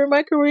earlier in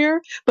my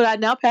career, but I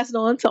now pass it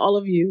on to all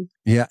of you.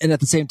 Yeah. And at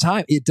the same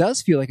time, it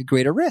does feel like a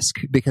greater risk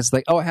because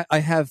I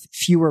have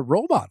fewer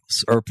role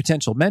models or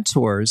potential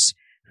mentors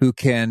who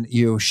can,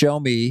 show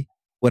me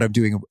what I'm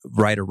doing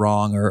right or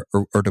wrong or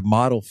to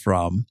model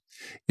from,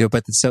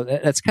 but so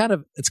it's kind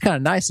of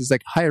nice. It's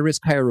like higher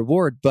risk, higher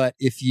reward. But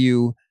if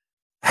you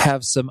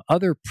have some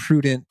other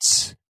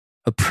prudent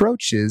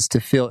approaches to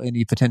fill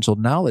any potential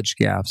knowledge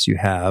gaps you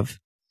have,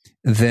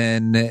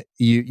 then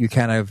you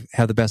kind of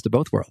have the best of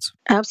both worlds.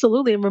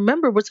 Absolutely. And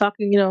remember, we're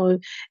talking,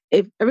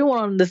 if everyone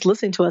on this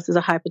listening to us is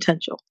a high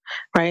potential,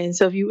 right? And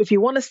so if you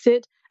want to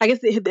sit, I guess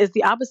it's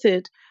the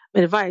opposite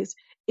advice.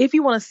 If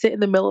you want to sit in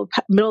the middle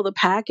of the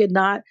pack and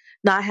not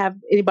have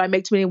anybody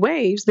make too many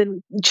waves,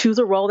 then choose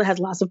a role that has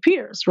lots of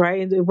peers,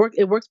 right? And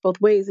it works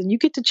both ways, and you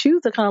get to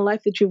choose the kind of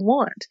life that you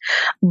want.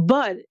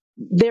 But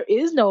there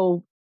is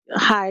no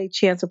high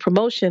chance of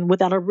promotion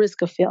without a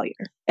risk of failure.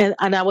 And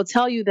I will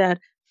tell you that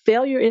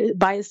failure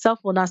by itself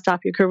will not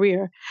stop your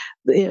career.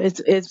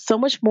 It's so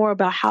much more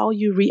about how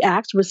you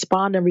react,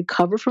 respond, and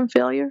recover from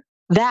failure.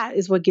 That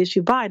is what gets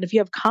you by. And if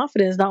you have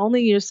confidence, not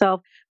only in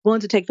yourself,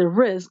 willing to take the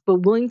risk,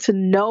 but willing to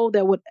know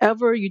that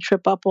whatever you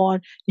trip up on,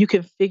 you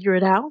can figure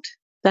it out,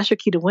 that's your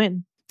key to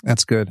win.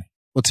 That's good.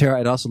 Well, Tara,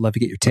 I'd also love to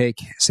get your take,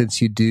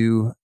 since you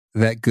do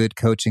that good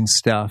coaching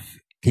stuff.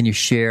 Can you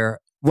share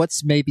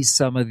what's maybe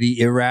some of the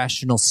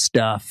irrational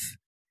stuff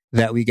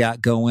that we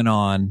got going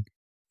on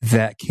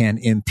that can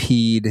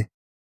impede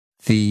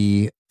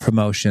the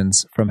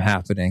promotions from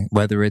happening,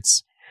 whether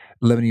it's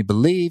limiting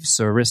beliefs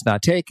or risk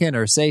not taken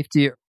or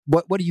safety?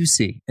 What do you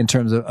see in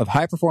terms of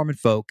high performing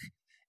folk,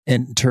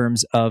 in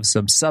terms of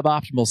some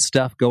suboptimal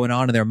stuff going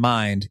on in their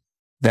mind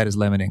that is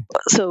limiting?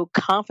 So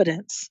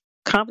confidence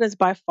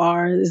by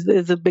far is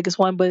the biggest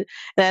one. And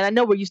I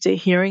know we're used to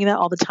hearing that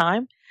all the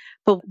time.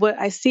 But what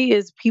I see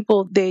is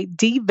people, they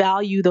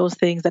devalue those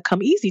things that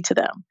come easy to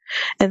them.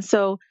 And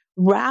so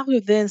rather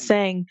than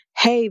saying,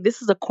 hey,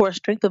 this is a core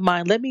strength of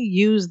mine, let me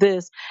use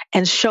this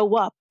and show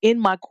up in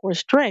my core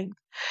strength,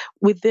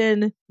 we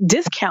then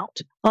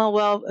discount. Oh,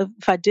 well,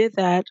 if I did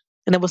that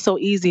and it was so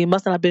easy, it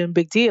must not have been a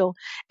big deal.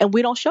 And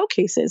we don't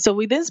showcase it. So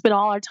we then spend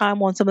all our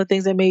time on some of the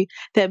things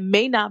that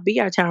may not be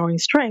our towering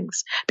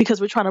strengths,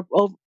 because we're trying to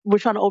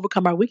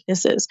overcome our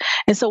weaknesses.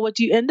 And so what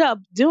you end up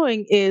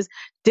doing is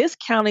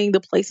discounting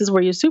the places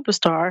where you're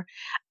superstar,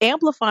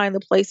 amplifying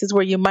the places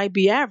where you might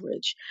be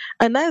average.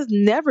 And that has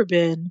never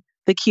been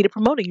the key to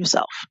promoting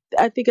yourself.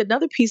 I think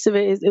another piece of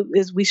it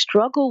is we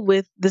struggle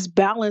with this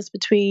balance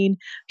between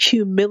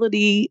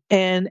humility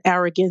and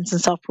arrogance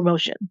and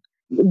self-promotion.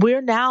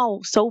 we're now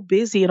so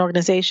busy in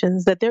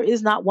organizations that there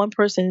is not one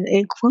person,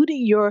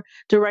 including your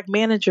direct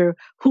manager,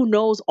 who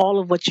knows all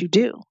of what you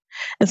do.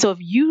 And so if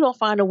you don't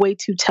find a way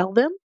to tell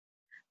them,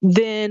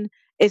 then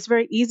it's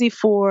very easy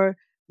for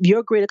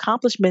your great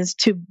accomplishments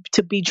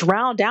to be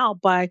drowned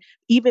out by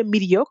even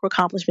mediocre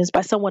accomplishments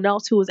by someone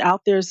else who is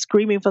out there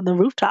screaming from the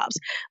rooftops,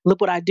 look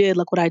what I did,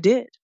 look what I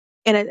did.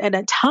 And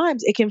at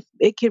times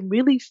it can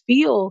really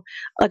feel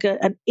like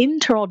an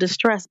internal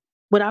distress.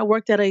 When I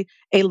worked at a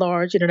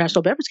large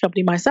international beverage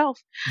company myself,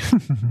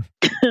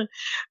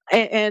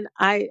 and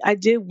I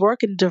did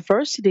work in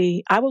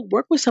diversity, I would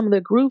work with some of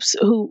the groups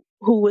who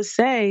would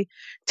say,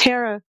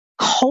 Tara,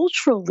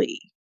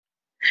 culturally,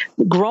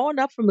 growing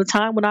up from the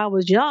time when I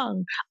was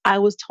young, I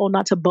was told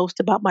not to boast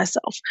about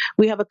myself.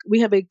 We have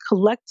a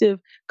collective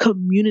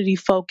community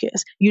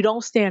focus. You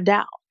don't stand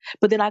out.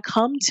 But then I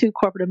come to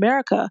corporate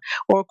America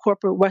or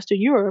corporate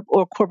Western Europe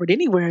or corporate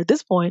anywhere at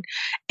this point,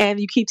 and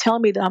you keep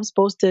telling me that I'm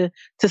supposed to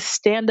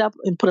stand up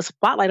and put a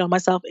spotlight on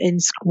myself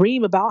and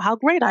scream about how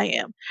great I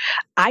am.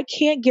 I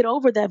can't get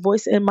over that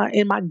voice in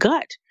my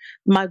gut,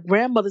 my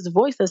grandmother's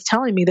voice that's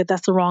telling me that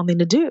that's the wrong thing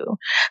to do.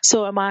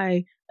 So am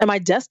I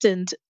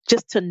destined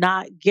just to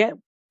not get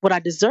what I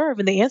deserve?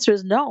 And the answer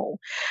is no.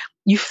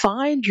 You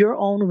find your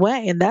own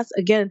way, and that's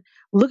again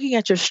looking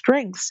at your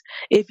strengths.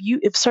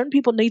 If certain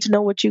people need to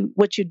know what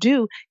you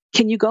do,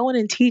 can you go in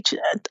and teach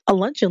a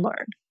lunch and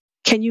learn?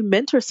 Can you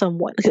mentor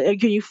someone?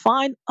 Can you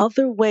find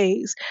other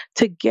ways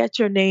to get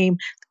your name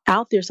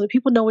out there so that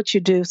people know what you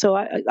do? So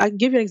I can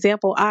give you an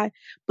example. I,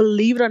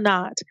 believe it or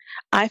not,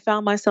 I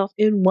found myself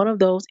in one of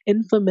those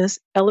infamous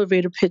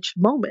elevator pitch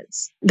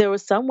moments. There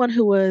was someone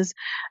who was,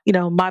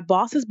 my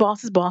boss's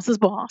boss's boss's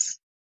boss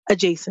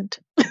adjacent.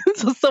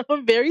 So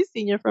someone very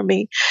senior from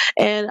me.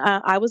 And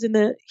I was in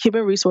the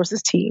human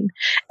resources team.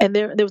 And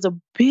there was a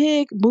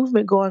big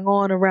movement going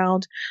on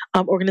around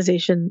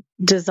organization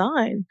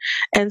design.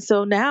 And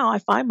so now I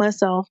find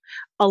myself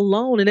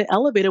alone in an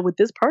elevator with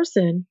this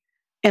person.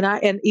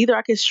 And either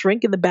I can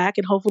shrink in the back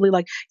and hopefully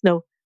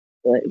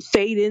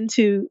fade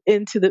into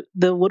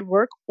the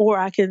woodwork, or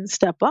I can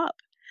step up.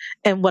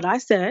 And what I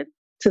said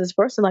to this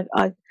person,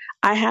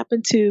 I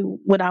happened to,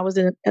 when I was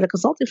at a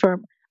consulting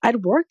firm,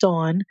 I'd worked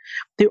on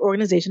the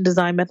organization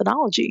design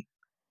methodology.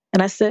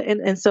 And I said,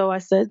 and so I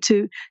said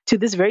to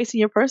this very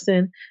senior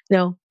person,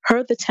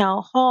 heard the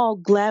town hall,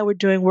 glad we're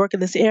doing work in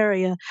this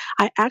area.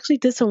 I actually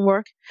did some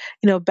work,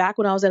 back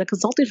when I was at a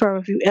consulting firm.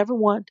 If you ever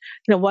want,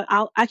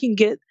 I can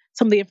get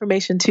some of the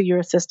information to your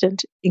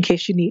assistant in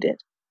case you need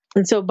it.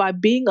 And so by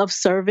being of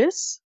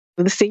service,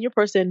 the senior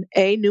person,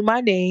 A, knew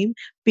my name,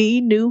 B,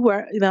 knew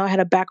where, I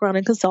had a background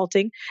in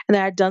consulting, and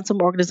I had done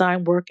some org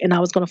design work, and I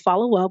was going to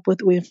follow up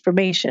with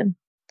information.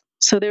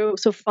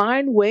 So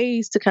find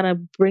ways to kind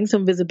of bring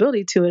some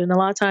visibility to it. And a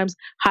lot of times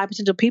high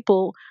potential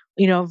people,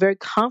 are very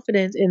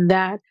confident in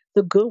that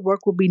the good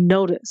work will be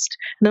noticed.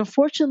 And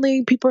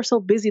unfortunately, people are so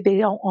busy, they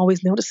don't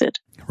always notice it.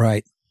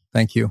 Right.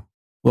 Thank you.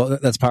 Well,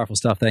 that's powerful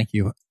stuff. Thank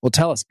you. Well,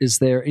 tell us, is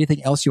there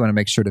anything else you want to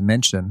make sure to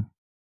mention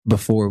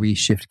before we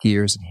shift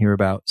gears and hear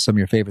about some of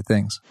your favorite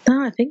things?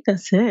 No, I think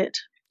that's it.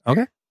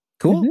 Okay.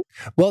 Cool.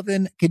 Mm-hmm. Well,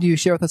 then, could you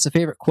share with us a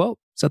favorite quote?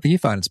 Something you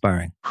find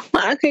inspiring?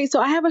 Okay, so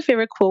I have a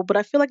favorite quote, but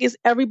I feel like it's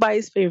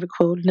everybody's favorite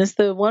quote, and it's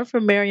the one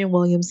from Marianne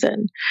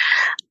Williamson.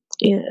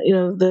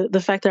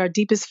 The fact that our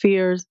deepest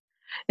fears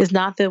is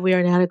not that we are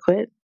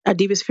inadequate. Our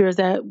deepest fear is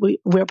that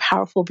we're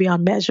powerful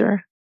beyond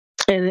measure.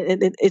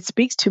 And it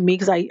speaks to me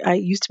because I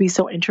used to be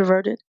so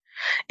introverted,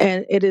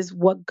 and it is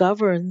what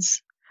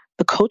governs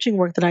the coaching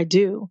work that I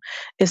do.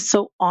 Is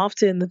so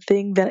often the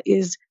thing that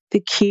is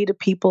the key to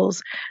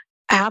people's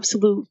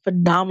absolute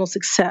phenomenal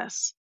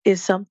success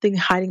is something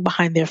hiding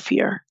behind their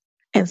fear.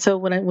 And so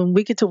when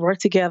we get to work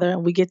together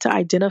and we get to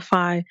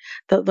identify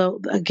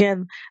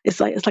again, it's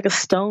like a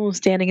stone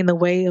standing in the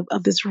way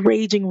of this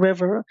raging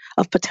river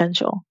of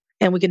potential,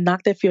 and we can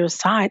knock that fear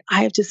aside.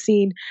 I've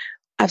seen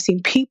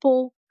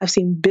people, I've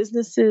seen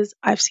businesses,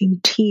 I've seen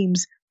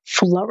teams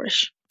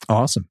flourish.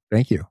 Awesome.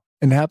 Thank you.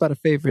 And how about a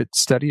favorite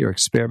study or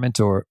experiment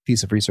or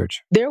piece of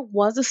research? There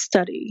was a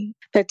study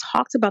that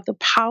talked about the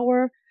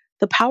power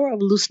of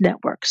loose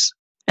networks.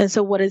 And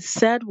so what it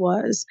said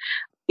was,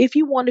 if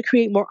you want to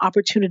create more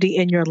opportunity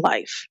in your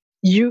life,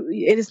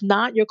 it is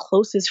not your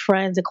closest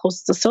friends and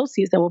closest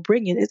associates that will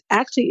bring it. It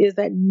actually is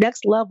that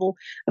next level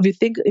if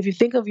you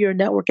think of your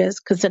network as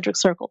concentric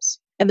circles.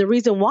 And the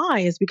reason why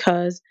is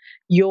because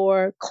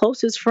your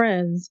closest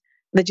friends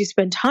that you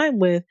spend time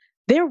with,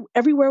 they're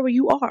everywhere where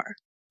you are.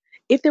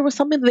 If there was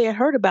something that they had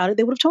heard about it,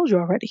 they would have told you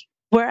already.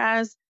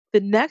 Whereas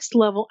the next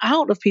level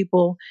out of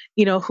people,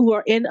 who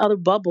are in other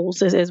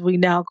bubbles, as we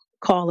now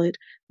call it,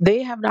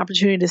 they have an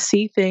opportunity to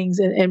see things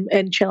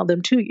and channel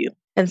them to you.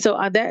 And so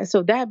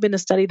that had been a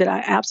study that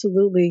I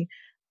absolutely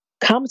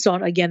commented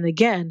on again and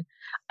again,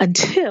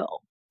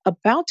 until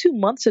about 2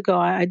 months ago,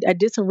 I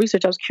did some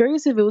research. I was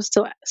curious if it was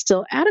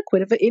still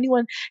adequate, if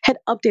anyone had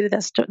updated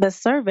that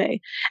survey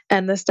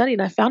and the study,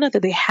 and I found out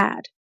that they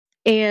had.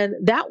 And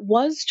that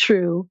was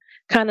true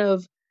kind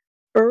of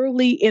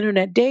early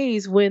internet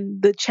days when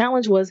the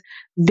challenge was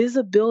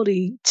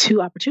visibility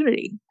to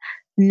opportunity.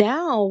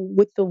 Now,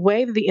 with the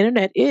way that the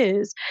internet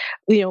is,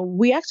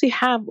 we actually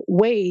have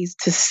ways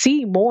to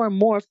see more and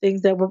more of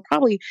things that were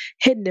probably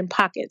hidden in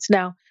pockets.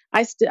 Now,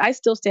 I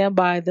still stand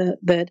by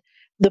that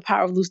the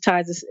power of loose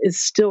ties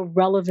is still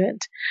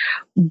relevant.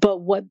 But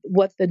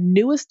what the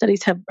newest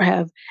studies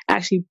have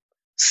actually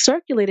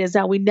circulated is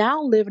that we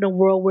now live in a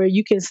world where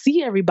you can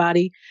see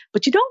everybody,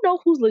 but you don't know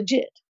who's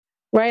legit,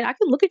 right? I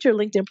can look at your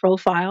LinkedIn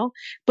profile,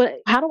 but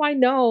how do I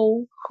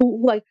know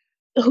who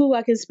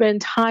I can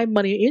spend time,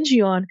 money, or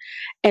energy on?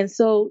 And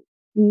so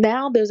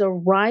now there's a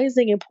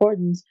rising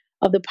importance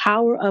of the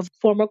power of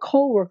former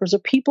coworkers or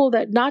people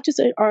that not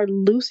just are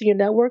loose in your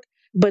network,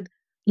 but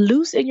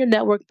loose in your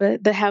network,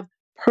 but that have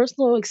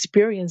personal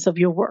experience of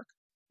your work.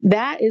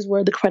 That is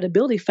where the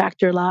credibility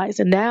factor lies.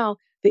 And now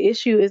the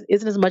issue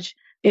isn't as much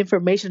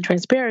information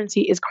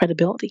transparency, is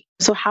credibility.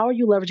 So how are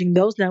you leveraging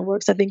those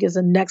networks, I think, is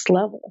the next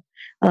level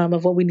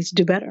of what we need to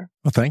do better.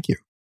 Well, thank you.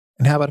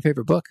 And how about a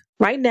favorite book?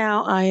 Right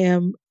now, I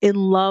am in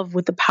love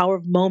with The Power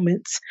of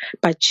Moments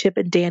by Chip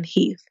and Dan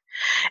Heath.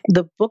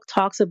 The book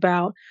talks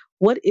about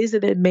what is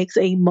it that makes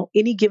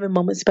any given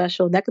moment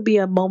special. That could be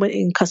a moment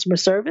in customer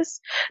service.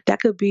 That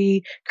could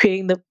be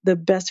creating the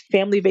best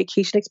family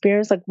vacation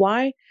experience. Like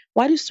why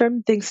do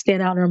certain things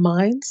stand out in our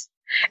minds?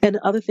 And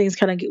other things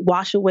kind of get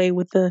washed away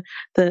with the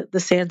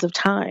sands of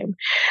time.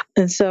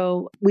 And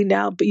so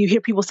but you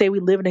hear people say we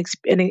live in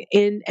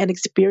an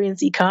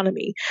experience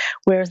economy,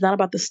 where it's not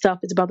about the stuff,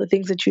 it's about the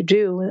things that you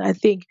do. And I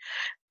think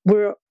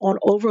we're on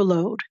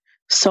overload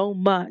so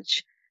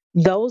much.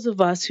 Those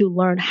of us who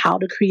learn how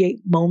to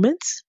create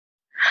moments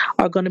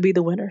are going to be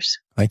the winners.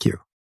 Thank you.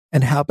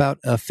 And how about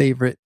a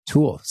favorite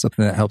tool,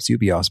 something that helps you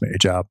be awesome at your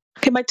job?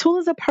 Okay, my tool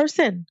is a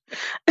person.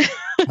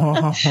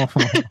 I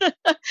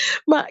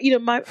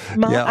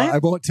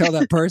won't tell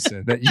that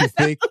person that you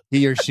think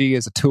he or she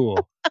is a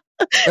tool.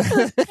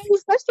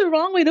 That's the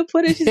wrong way to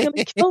put it. She's going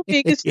to kill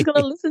me because she's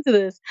going to listen to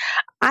this.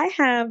 I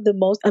have the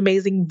most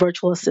amazing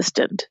virtual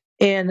assistant.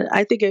 And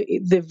I think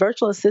the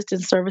virtual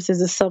assistant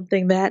services is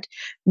something that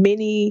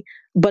many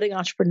budding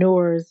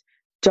entrepreneurs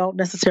don't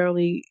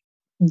necessarily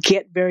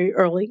get very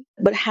early.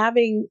 But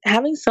having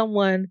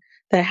someone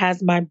that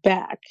has my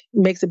back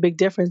makes a big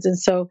difference. And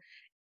so,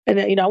 I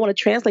want to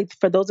translate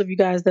for those of you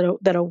guys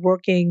that are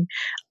working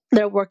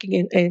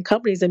in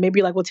companies, and maybe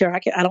you're like, well, Tara,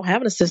 I don't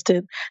have an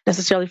assistant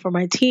necessarily for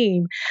my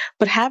team,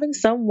 but having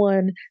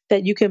someone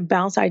that you can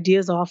bounce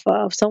ideas off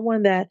of,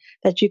 someone that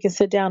you can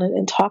sit down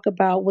and talk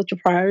about what your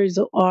priorities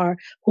are,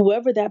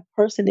 whoever that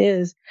person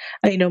is.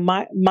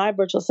 My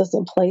virtual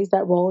assistant plays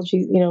that role,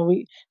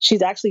 and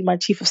she's actually my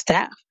chief of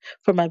staff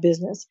for my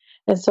business.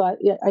 And so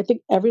I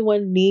think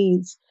everyone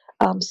needs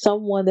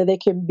someone that they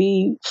can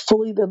be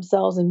fully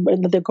themselves and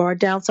let their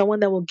guard down, someone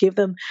that will give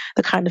them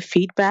the kind of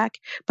feedback,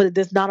 but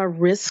there's not a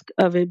risk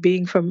of it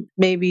being from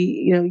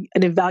maybe,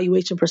 an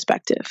evaluation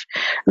perspective.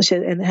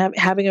 And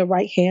having a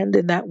right hand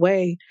in that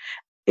way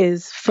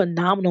is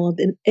phenomenal.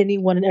 And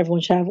anyone and everyone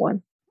should have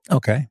one.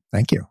 Okay,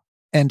 thank you.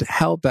 And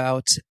how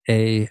about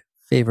a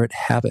favorite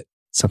habit,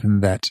 something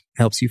that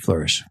helps you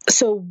flourish?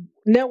 So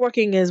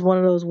networking is one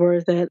of those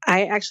words that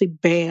I actually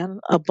ban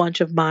a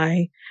bunch of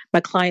my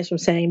clients from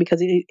saying, because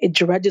it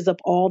dredges up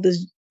all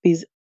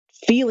these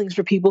feelings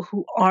for people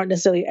who aren't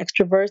necessarily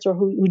extroverts or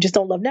who just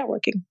don't love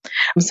networking.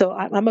 And so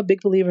I'm a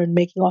big believer in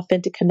making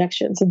authentic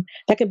connections, and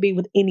that can be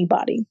with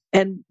anybody.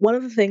 And one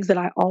of the things that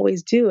I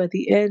always do at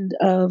the end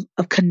of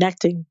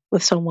connecting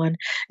with someone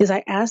is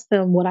I ask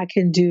them what I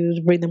can do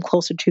to bring them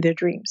closer to their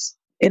dreams.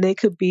 And it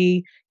could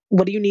be,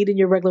 what do you need in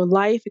your regular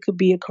life? It could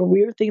be a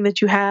career thing that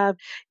you have.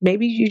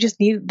 Maybe you just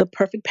need the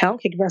perfect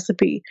pound cake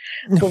recipe.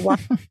 But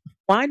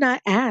why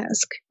not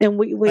ask? And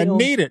we I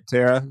need it,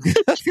 Tara.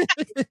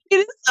 It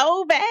is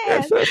so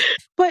bad.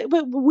 But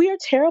we are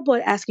terrible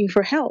at asking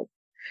for help.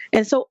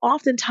 And so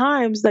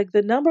oftentimes, like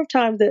the number of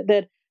times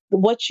that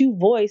what you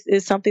voice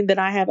is something that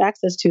I have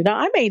access to. Now,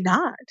 I may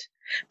not,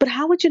 but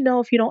how would you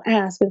know if you don't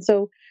ask? And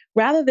so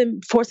rather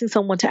than forcing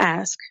someone to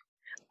ask,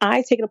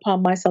 I take it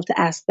upon myself to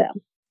ask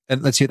them.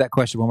 And let's hear that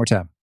question one more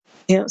time.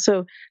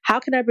 So how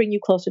can I bring you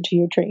closer to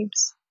your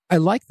dreams? I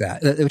like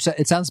that.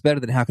 It sounds better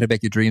than how can I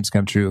make your dreams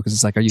come true? Because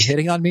it's like, are you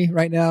hitting on me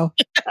right now?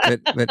 but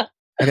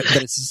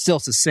it's still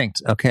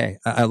succinct. Okay.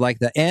 I like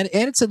that. And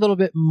it's a little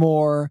bit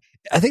more,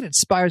 I think it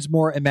inspires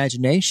more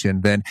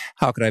imagination than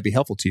how could I be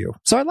helpful to you?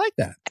 So I like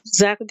that.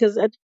 Exactly. Because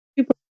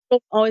people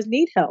don't always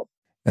need help.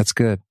 That's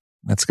good.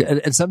 That's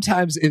good. And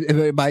sometimes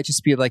it might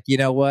just be like, you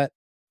know what?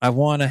 I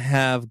want to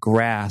have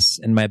grass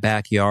in my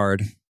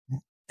backyard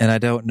and I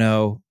don't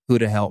know who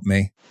to help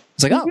me.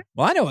 It's like, oh,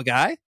 well, I know a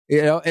guy.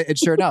 And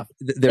sure enough,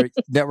 their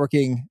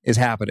networking is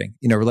happening.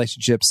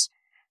 Relationships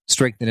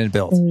strengthen and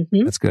build.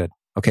 Mm-hmm. That's good.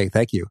 Okay,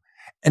 thank you.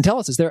 And tell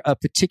us, is there a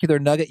particular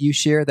nugget you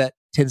share that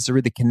tends to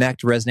really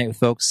connect, resonate with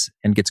folks,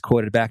 and gets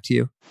quoted back to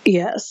you?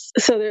 Yes.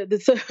 So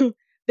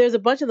there's a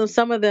bunch of them.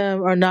 Some of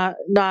them are not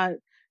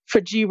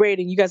for G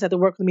rating. You guys have to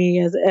work with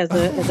me as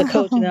a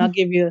coach, and I'll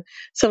give you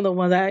some of the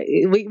ones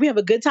we have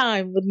a good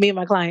time with me and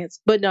my clients.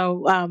 But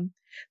no,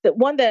 the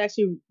one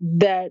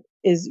that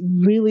is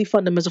really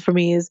fundamental for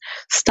me is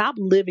stop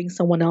living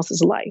someone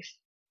else's life.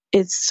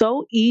 It's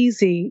so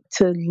easy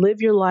to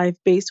live your life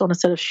based on a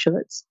set of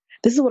shoulds.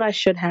 This is what I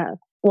should have.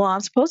 Well,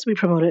 I'm supposed to be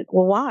promoted.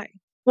 Well, why?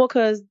 Well,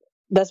 because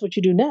that's what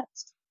you do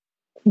next.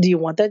 Do you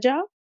want that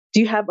job? Do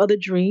you have other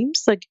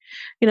dreams? Like,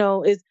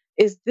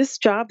 is this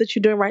job that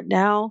you're doing right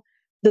now,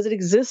 does it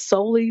exist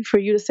solely for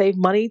you to save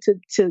money to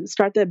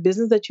start that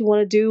business that you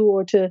want to do,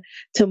 or to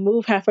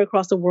move halfway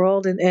across the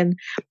world and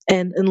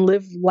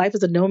live life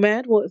as a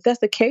nomad? Well, if that's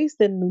the case,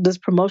 then does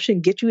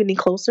promotion get you any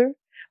closer?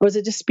 Or is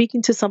it just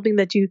speaking to something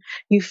that you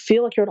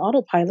feel like you're an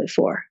autopilot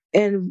for?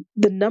 And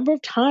the number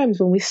of times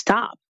when we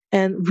stop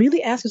and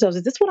really ask ourselves,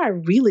 is this what I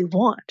really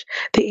want?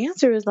 The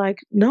answer is like,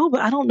 no,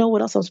 but I don't know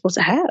what else I'm supposed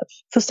to have.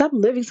 So stop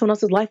living someone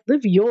else's life.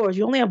 Live yours.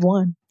 You only have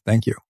one.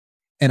 Thank you.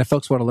 And if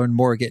folks want to learn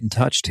more or get in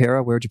touch,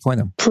 Tara, where would you point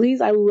them?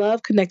 Please, I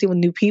love connecting with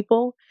new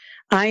people.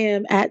 I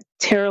am at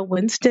Tara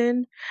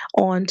Winston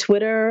on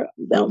Twitter,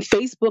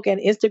 Facebook, and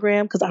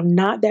Instagram, because I'm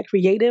not that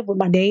creative with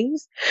my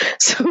names.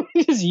 So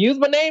just use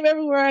my name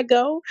everywhere I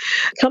go.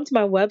 Come to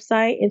my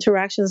website,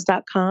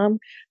 interactions.com.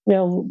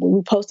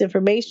 We post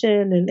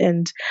information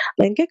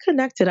and get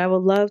connected. I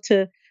would love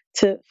to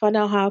find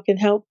out how I can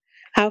help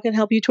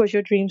you towards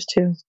your dreams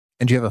too.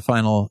 And do you have a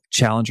final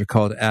challenge or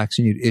call to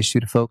action you'd issue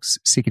to folks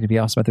seeking to be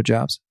awesome at their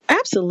jobs?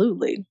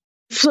 Absolutely.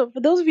 So for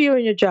those of you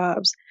in your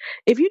jobs,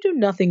 if you do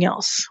nothing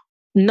else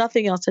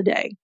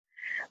today,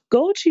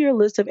 go to your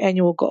list of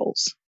annual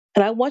goals.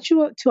 And I want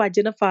you to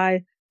identify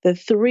the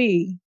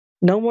 3,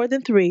 no more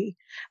than 3,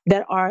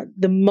 that are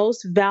the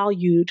most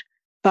valued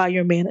by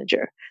your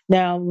manager.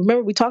 Now,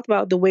 remember, we talked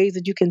about the ways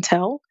that you can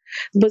tell,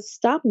 but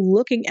stop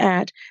looking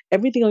at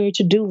everything on your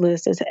to-do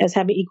list as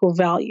having equal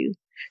value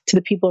to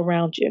the people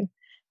around you.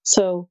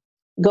 So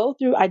go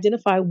through,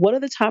 identify what are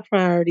the top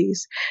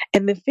priorities,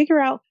 and then figure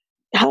out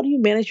how do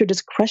you manage your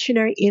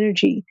discretionary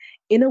energy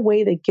in a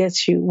way that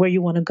gets you where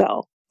you want to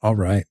go. All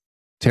right.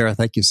 Tara,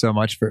 thank you so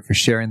much for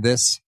sharing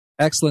this.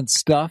 Excellent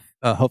stuff.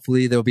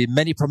 Hopefully there'll be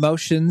many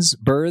promotions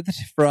birthed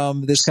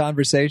from this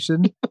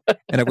conversation.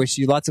 And I wish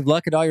you lots of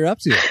luck in all you're up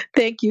to.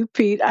 Thank you,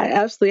 Pete. I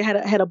absolutely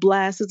had a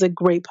blast. It's a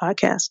great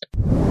podcast.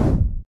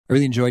 I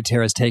really enjoyed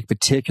Tara's take,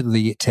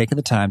 particularly taking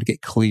the time to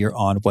get clear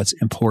on what's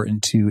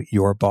important to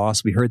your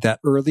boss. We heard that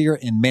earlier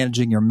in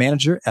Managing Your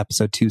Manager,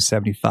 episode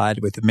 275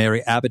 with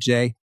Mary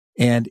Abajay.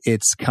 And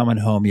it's coming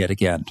home yet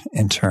again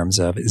in terms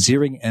of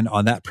zeroing in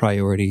on that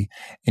priority.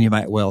 And you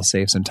might well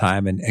save some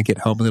time and get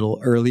home a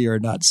little earlier,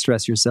 not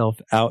stress yourself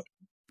out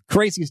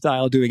crazy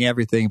style doing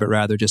everything, but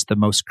rather just the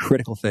most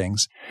critical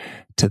things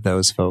to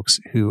those folks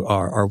who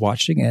are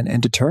watching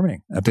and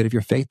determining a bit of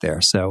your fate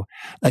there. So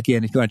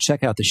again, if you want to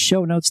check out the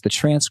show notes, the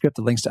transcript,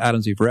 the links to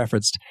items we've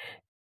referenced,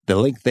 the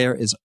link there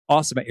is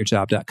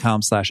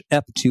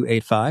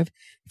awesomeatyourjob.com/EP285.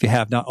 If you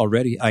have not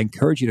already, I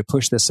encourage you to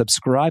push the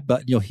subscribe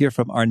button. You'll hear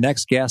from our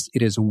next guest.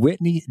 It is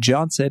Whitney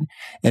Johnson.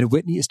 And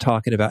Whitney is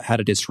talking about how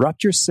to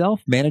disrupt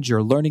yourself, manage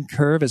your learning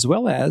curve, as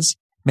well as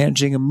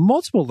managing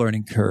multiple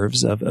learning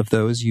curves of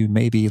those you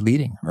may be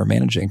leading or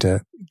managing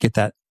to get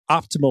that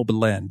optimal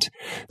blend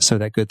so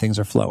that good things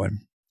are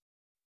flowing.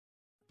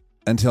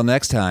 Until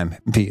next time,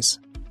 peace.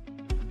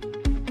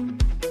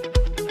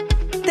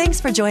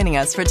 Thanks for joining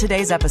us for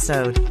today's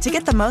episode. To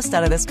get the most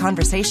out of this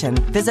conversation,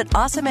 visit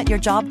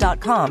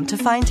awesomeatyourjob.com to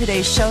find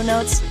today's show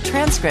notes,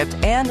 transcript,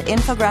 and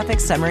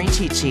infographic summary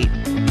cheat sheet.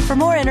 For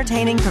more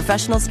entertaining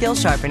professional skill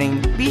sharpening,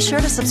 be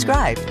sure to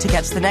subscribe to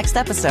catch the next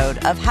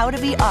episode of How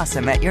to Be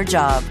Awesome at Your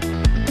Job.